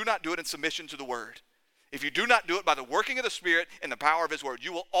if you do not do it in submission to the word. If you do not do it by the working of the Spirit and the power of his word,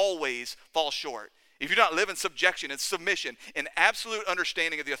 you will always fall short. If you do not live in subjection and submission and absolute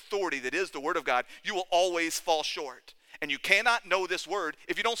understanding of the authority that is the word of God, you will always fall short. And you cannot know this word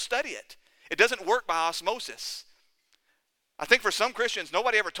if you don't study it. It doesn't work by osmosis. I think for some Christians,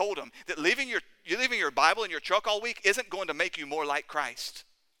 nobody ever told them that leaving your Bible in your truck all week isn't going to make you more like Christ.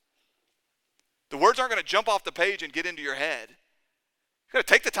 The words aren't going to jump off the page and get into your head. You've got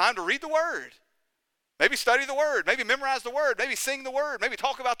to take the time to read the word. Maybe study the word. Maybe memorize the word. Maybe sing the word. Maybe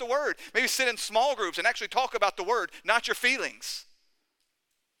talk about the word. Maybe sit in small groups and actually talk about the word, not your feelings.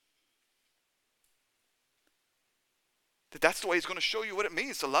 That's the way he's going to show you what it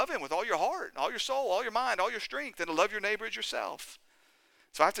means to love him with all your heart, all your soul, all your mind, all your strength, and to love your neighbor as yourself.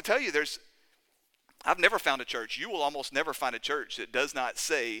 So I have to tell you, I've never found a church, you will almost never find a church that does not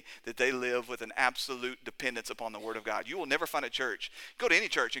say that they live with an absolute dependence upon the word of God. You will never find a church. Go to any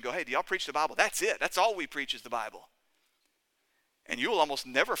church and go, hey, do y'all preach the Bible? That's it. That's all we preach is the Bible. And you will almost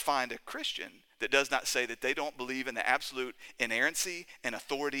never find a Christian that does not say that they don't believe in the absolute inerrancy and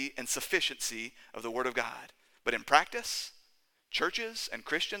authority and sufficiency of the word of God. But in practice, churches and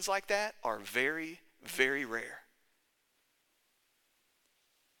Christians like that are very, very rare.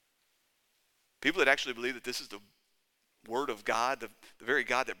 People that actually believe that this is the word of God, the very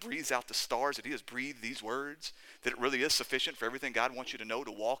God that breathes out the stars, that he has breathed these words, that it really is sufficient for everything God wants you to know,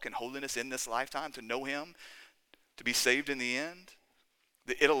 to walk in holiness in this lifetime, to know him, to be saved in the end.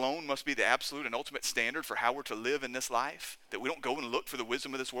 That it alone must be the absolute and ultimate standard for how we're to live in this life. That we don't go and look for the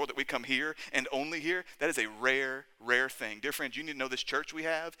wisdom of this world, that we come here and only here. That is a rare, rare thing. Dear friends, you need to know this church we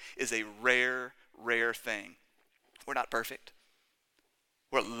have is a rare, rare thing. We're not perfect.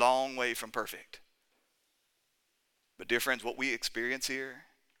 We're a long way from perfect. But dear friends, what we experience here,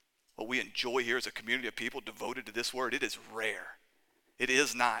 what we enjoy here as a community of people devoted to this word, it is rare. It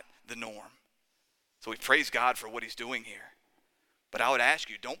is not the norm. So we praise God for what he's doing here. But I would ask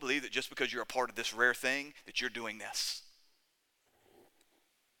you, don't believe that just because you're a part of this rare thing, that you're doing this.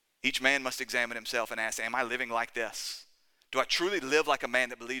 Each man must examine himself and ask, am I living like this? Do I truly live like a man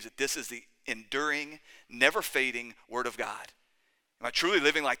that believes that this is the enduring, never fading word of God? Am I truly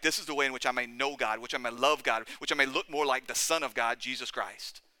living like this is the way in which I may know God, which I may love God, which I may look more like the Son of God, Jesus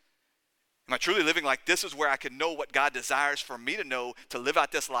Christ? Am I truly living like this is where I can know what God desires for me to know to live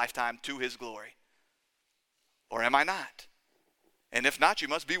out this lifetime to his glory? Or am I not? And if not, you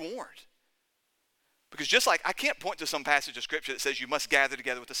must be warned. Because just like I can't point to some passage of scripture that says you must gather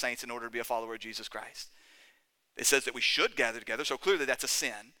together with the saints in order to be a follower of Jesus Christ. It says that we should gather together, so clearly that's a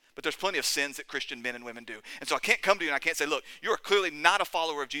sin. But there's plenty of sins that Christian men and women do. And so I can't come to you and I can't say, look, you are clearly not a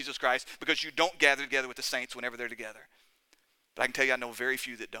follower of Jesus Christ because you don't gather together with the saints whenever they're together. But I can tell you I know very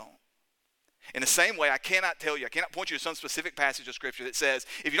few that don't. In the same way, I cannot point you to some specific passage of scripture that says,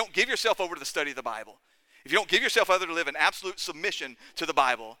 if you don't give yourself over to the study of the Bible, if you don't give yourself over to live in absolute submission to the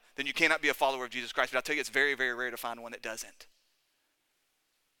Bible, then you cannot be a follower of Jesus Christ. But I'll tell you, it's very, very rare to find one that doesn't.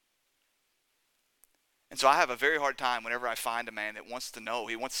 And so I have a very hard time whenever I find a man that wants to know,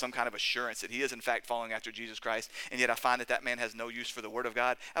 he wants some kind of assurance that he is in fact following after Jesus Christ, and yet I find that that man has no use for the word of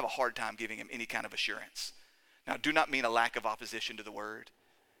God. I have a hard time giving him any kind of assurance. Now, I do not mean a lack of opposition to the word.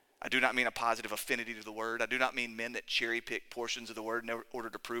 I do not mean a positive affinity to the word. I do not mean men that cherry pick portions of the word in order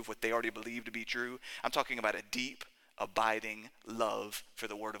to prove what they already believe to be true. I'm talking about a deep, abiding love for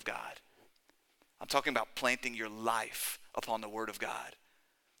the word of God. I'm talking about planting your life upon the word of God.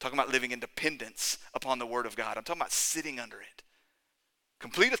 I'm talking about living in dependence upon the word of God. I'm talking about sitting under it.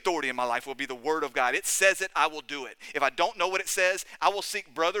 Complete authority in my life will be the word of God. It says it, I will do it. If I don't know what it says, I will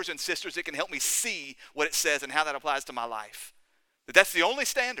seek brothers and sisters that can help me see what it says and how that applies to my life. That's the only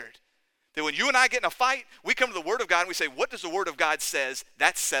standard. That when you and I get in a fight, we come to the word of God and we say, what does the word of God says?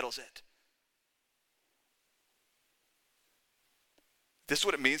 That settles it. This is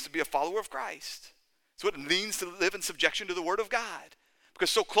what it means to be a follower of Christ. It's what it means to live in subjection to the word of God. Because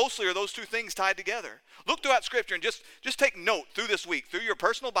so closely are those two things tied together. Look throughout Scripture and just take note through this week, through your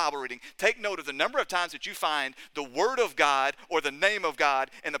personal Bible reading, take note of the number of times that you find the word of God or the name of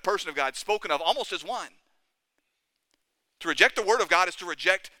God and the person of God spoken of almost as one. To reject the word of God is to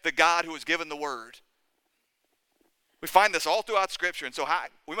reject the God who has given the word. We find this all throughout Scripture, and so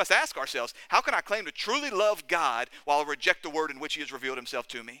we must ask ourselves, how can I claim to truly love God while I reject the word in which he has revealed himself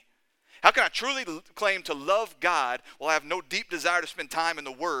to me? How can I truly claim to love God while I have no deep desire to spend time in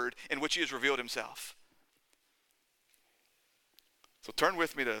the word in which he has revealed himself? So turn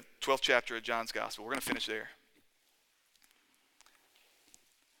with me to 12th chapter of John's Gospel. We're going to finish there.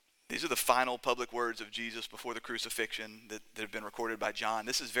 These are the final public words of Jesus before the crucifixion that have been recorded by John.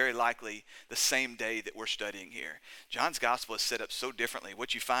 This is very likely the same day that we're studying here. John's gospel is set up so differently.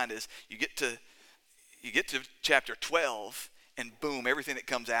 What you find is you get to you get to chapter 12, and boom, everything that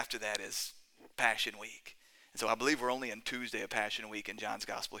comes after that is Passion Week. And so I believe we're only in Tuesday of Passion Week in John's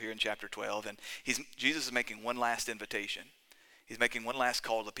Gospel here in chapter 12. And Jesus is making one last invitation. He's making one last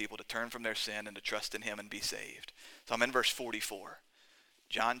call to people to turn from their sin and to trust in him and be saved. So I'm in verse 44.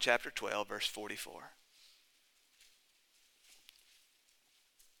 John chapter 12, verse 44.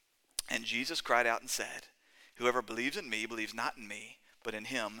 And Jesus cried out and said, whoever believes in me believes not in me, but in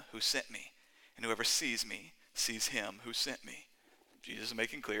him who sent me. And whoever sees me sees him who sent me. Jesus is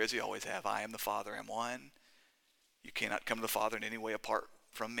making clear, as he always have, I am the Father, am one. You cannot come to the Father in any way apart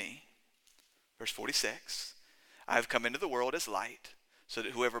from me. Verse 46, I have come into the world as light, so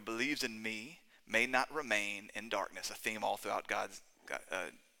that whoever believes in me may not remain in darkness. A theme all throughout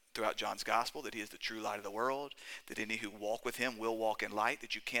throughout John's Gospel, that he is the true light of the world, that any who walk with him will walk in light,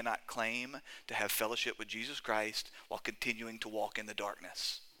 that you cannot claim to have fellowship with Jesus Christ while continuing to walk in the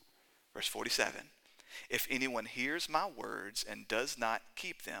darkness. Verse 47, if anyone hears my words and does not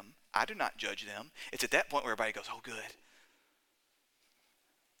keep them, I do not judge them. It's at that point where everybody goes, oh good,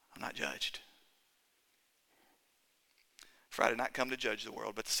 I'm not judged. For I did not come to judge the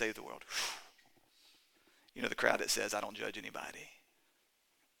world, but to save the world. You know the crowd that says, I don't judge anybody.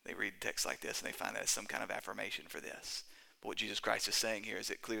 They read texts like this and they find that as some kind of affirmation for this. But what Jesus Christ is saying here is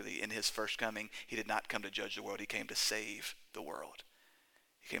that clearly in his first coming, he did not come to judge the world. He came to save the world.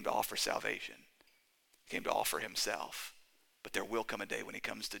 He came to offer salvation. He came to offer himself. But there will come a day when he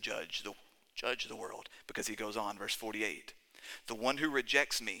comes to judge the world, because he goes on, verse 48. The one who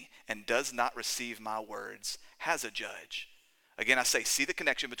rejects me and does not receive my words has a judge. Again, I say, see the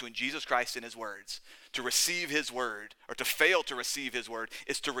connection between Jesus Christ and his words. To receive his word, or to fail to receive his word,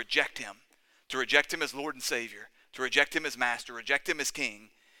 is to reject him. To reject him as Lord and Savior. To reject him as Master. Reject him as King,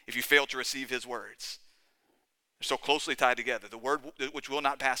 if you fail to receive his words. They're so closely tied together. The word which will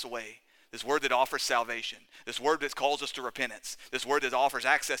not pass away. This word that offers salvation. This word that calls us to repentance. This word that offers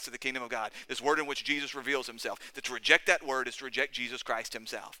access to the kingdom of God. This word in which Jesus reveals himself. That to reject that word is to reject Jesus Christ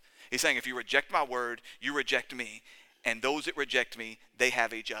himself. He's saying, if you reject my word, you reject me. And those that reject me, they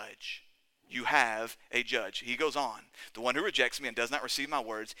have a judge. You have a judge. He goes on. The one who rejects me and does not receive my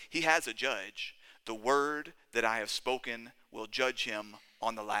words, he has a judge. The word that I have spoken will judge him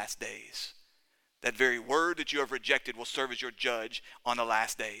on the last days. That very word that you have rejected will serve as your judge on the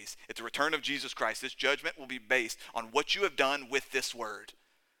last days. At the return of Jesus Christ, this judgment will be based on what you have done with this word.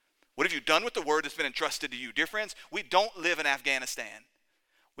 What have you done with the word that's been entrusted to you? Dear friends, we don't live in Afghanistan.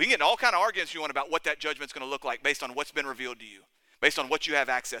 We can get in all kind of arguments you want about what that judgment's going to look like based on what's been revealed to you, based on what you have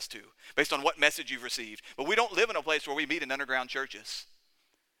access to, based on what message you've received. But we don't live in a place where we meet in underground churches.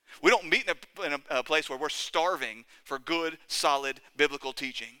 We don't meet in a place where we're starving for good, solid, biblical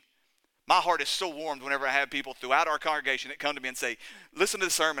teaching. My heart is so warmed whenever I have people throughout our congregation that come to me and say, listen to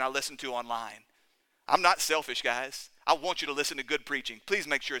the sermon I listened to online. I'm not selfish, guys. I want you to listen to good preaching. Please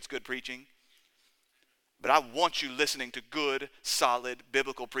make sure it's good preaching. But I want you listening to good, solid,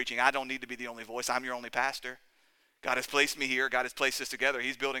 biblical preaching. I don't need to be the only voice. I'm your only pastor. God has placed me here. God has placed us together.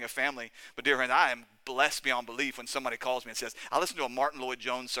 He's building a family. But dear friends, I am blessed beyond belief when somebody calls me and says, I listened to a Martin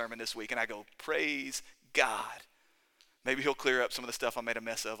Lloyd-Jones sermon this week, and I go, praise God. Maybe he'll clear up some of the stuff I made a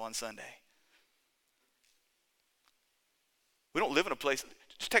mess of on Sunday. We don't live in a place,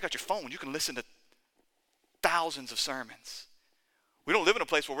 just take out your phone. You can listen to thousands of sermons. We don't live in a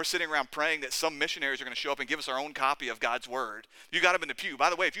place where we're sitting around praying that some missionaries are going to show up and give us our own copy of God's word. You got them in the pew. By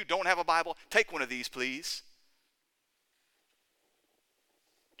the way, if you don't have a Bible, take one of these, please.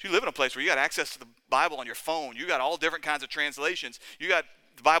 You live in a place where you got access to the Bible on your phone. You got all different kinds of translations. You got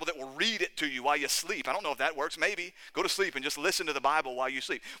the Bible that will read it to you while you sleep. I don't know if that works. Maybe. Go to sleep and just listen to the Bible while you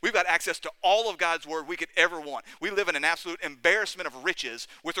sleep. We've got access to all of God's word we could ever want. We live in an absolute embarrassment of riches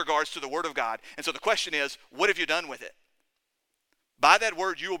with regards to the word of God. And so the question is, what have you done with it? By that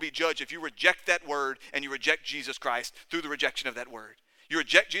word, you will be judged if you reject that word and you reject Jesus Christ through the rejection of that word. You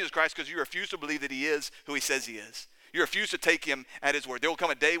reject Jesus Christ because you refuse to believe that he is who he says he is. You refuse to take him at his word. There will come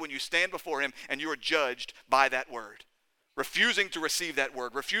a day when you stand before him and you are judged by that word. Refusing to receive that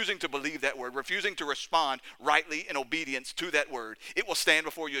word, refusing to believe that word, refusing to respond rightly in obedience to that word. It will stand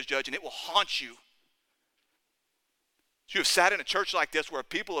before you as judge and it will haunt you. So you have sat in a church like this where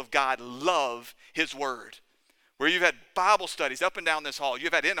people of God love his word. Where you've had Bible studies up and down this hall.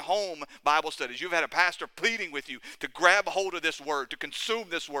 You've had in-home Bible studies. You've had a pastor pleading with you to grab hold of this word, to consume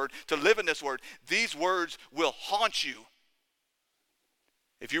this word, to live in this word. These words will haunt you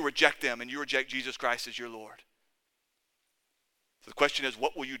if you reject them and you reject Jesus Christ as your Lord. So the question is,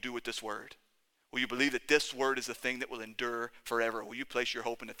 what will you do with this word? Will you believe that this word is the thing that will endure forever? Will you place your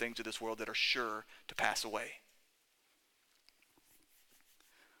hope in the things of this world that are sure to pass away?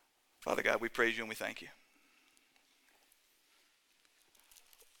 Father God, we praise you and we thank you.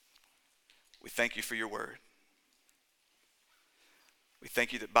 We thank you for your word. We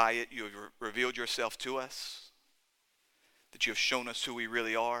thank you that by it you have revealed yourself to us, that you have shown us who we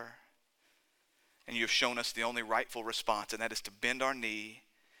really are, and you have shown us the only rightful response, and that is to bend our knee,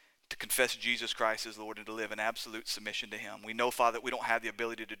 to confess Jesus Christ as Lord, and to live in absolute submission to him. We know, Father, that we don't have the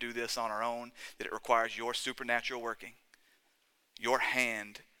ability to do this on our own, that it requires your supernatural working. Your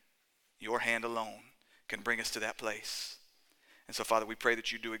hand alone can bring us to that place. And so, Father, we pray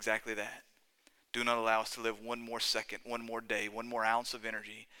that you do exactly that. Do not allow us to live one more second, one more day, one more ounce of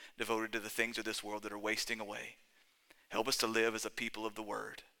energy devoted to the things of this world that are wasting away. Help us to live as a people of the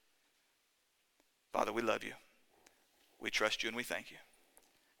word. Father, we love you. We trust you and we thank you.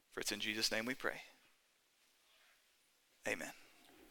 For it's in Jesus' name we pray. Amen.